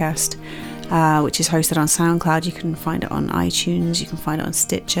Hat Podcast, which is hosted on SoundCloud. You can find it on iTunes, you can find it on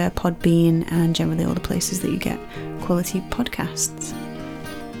Stitcher, Podbean, and generally all the places that you get quality podcasts.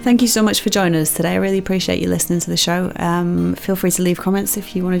 Thank you so much for joining us today. I really appreciate you listening to the show. Feel free to leave comments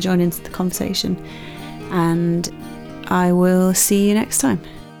if you want to join into the conversation. And I will see you next time.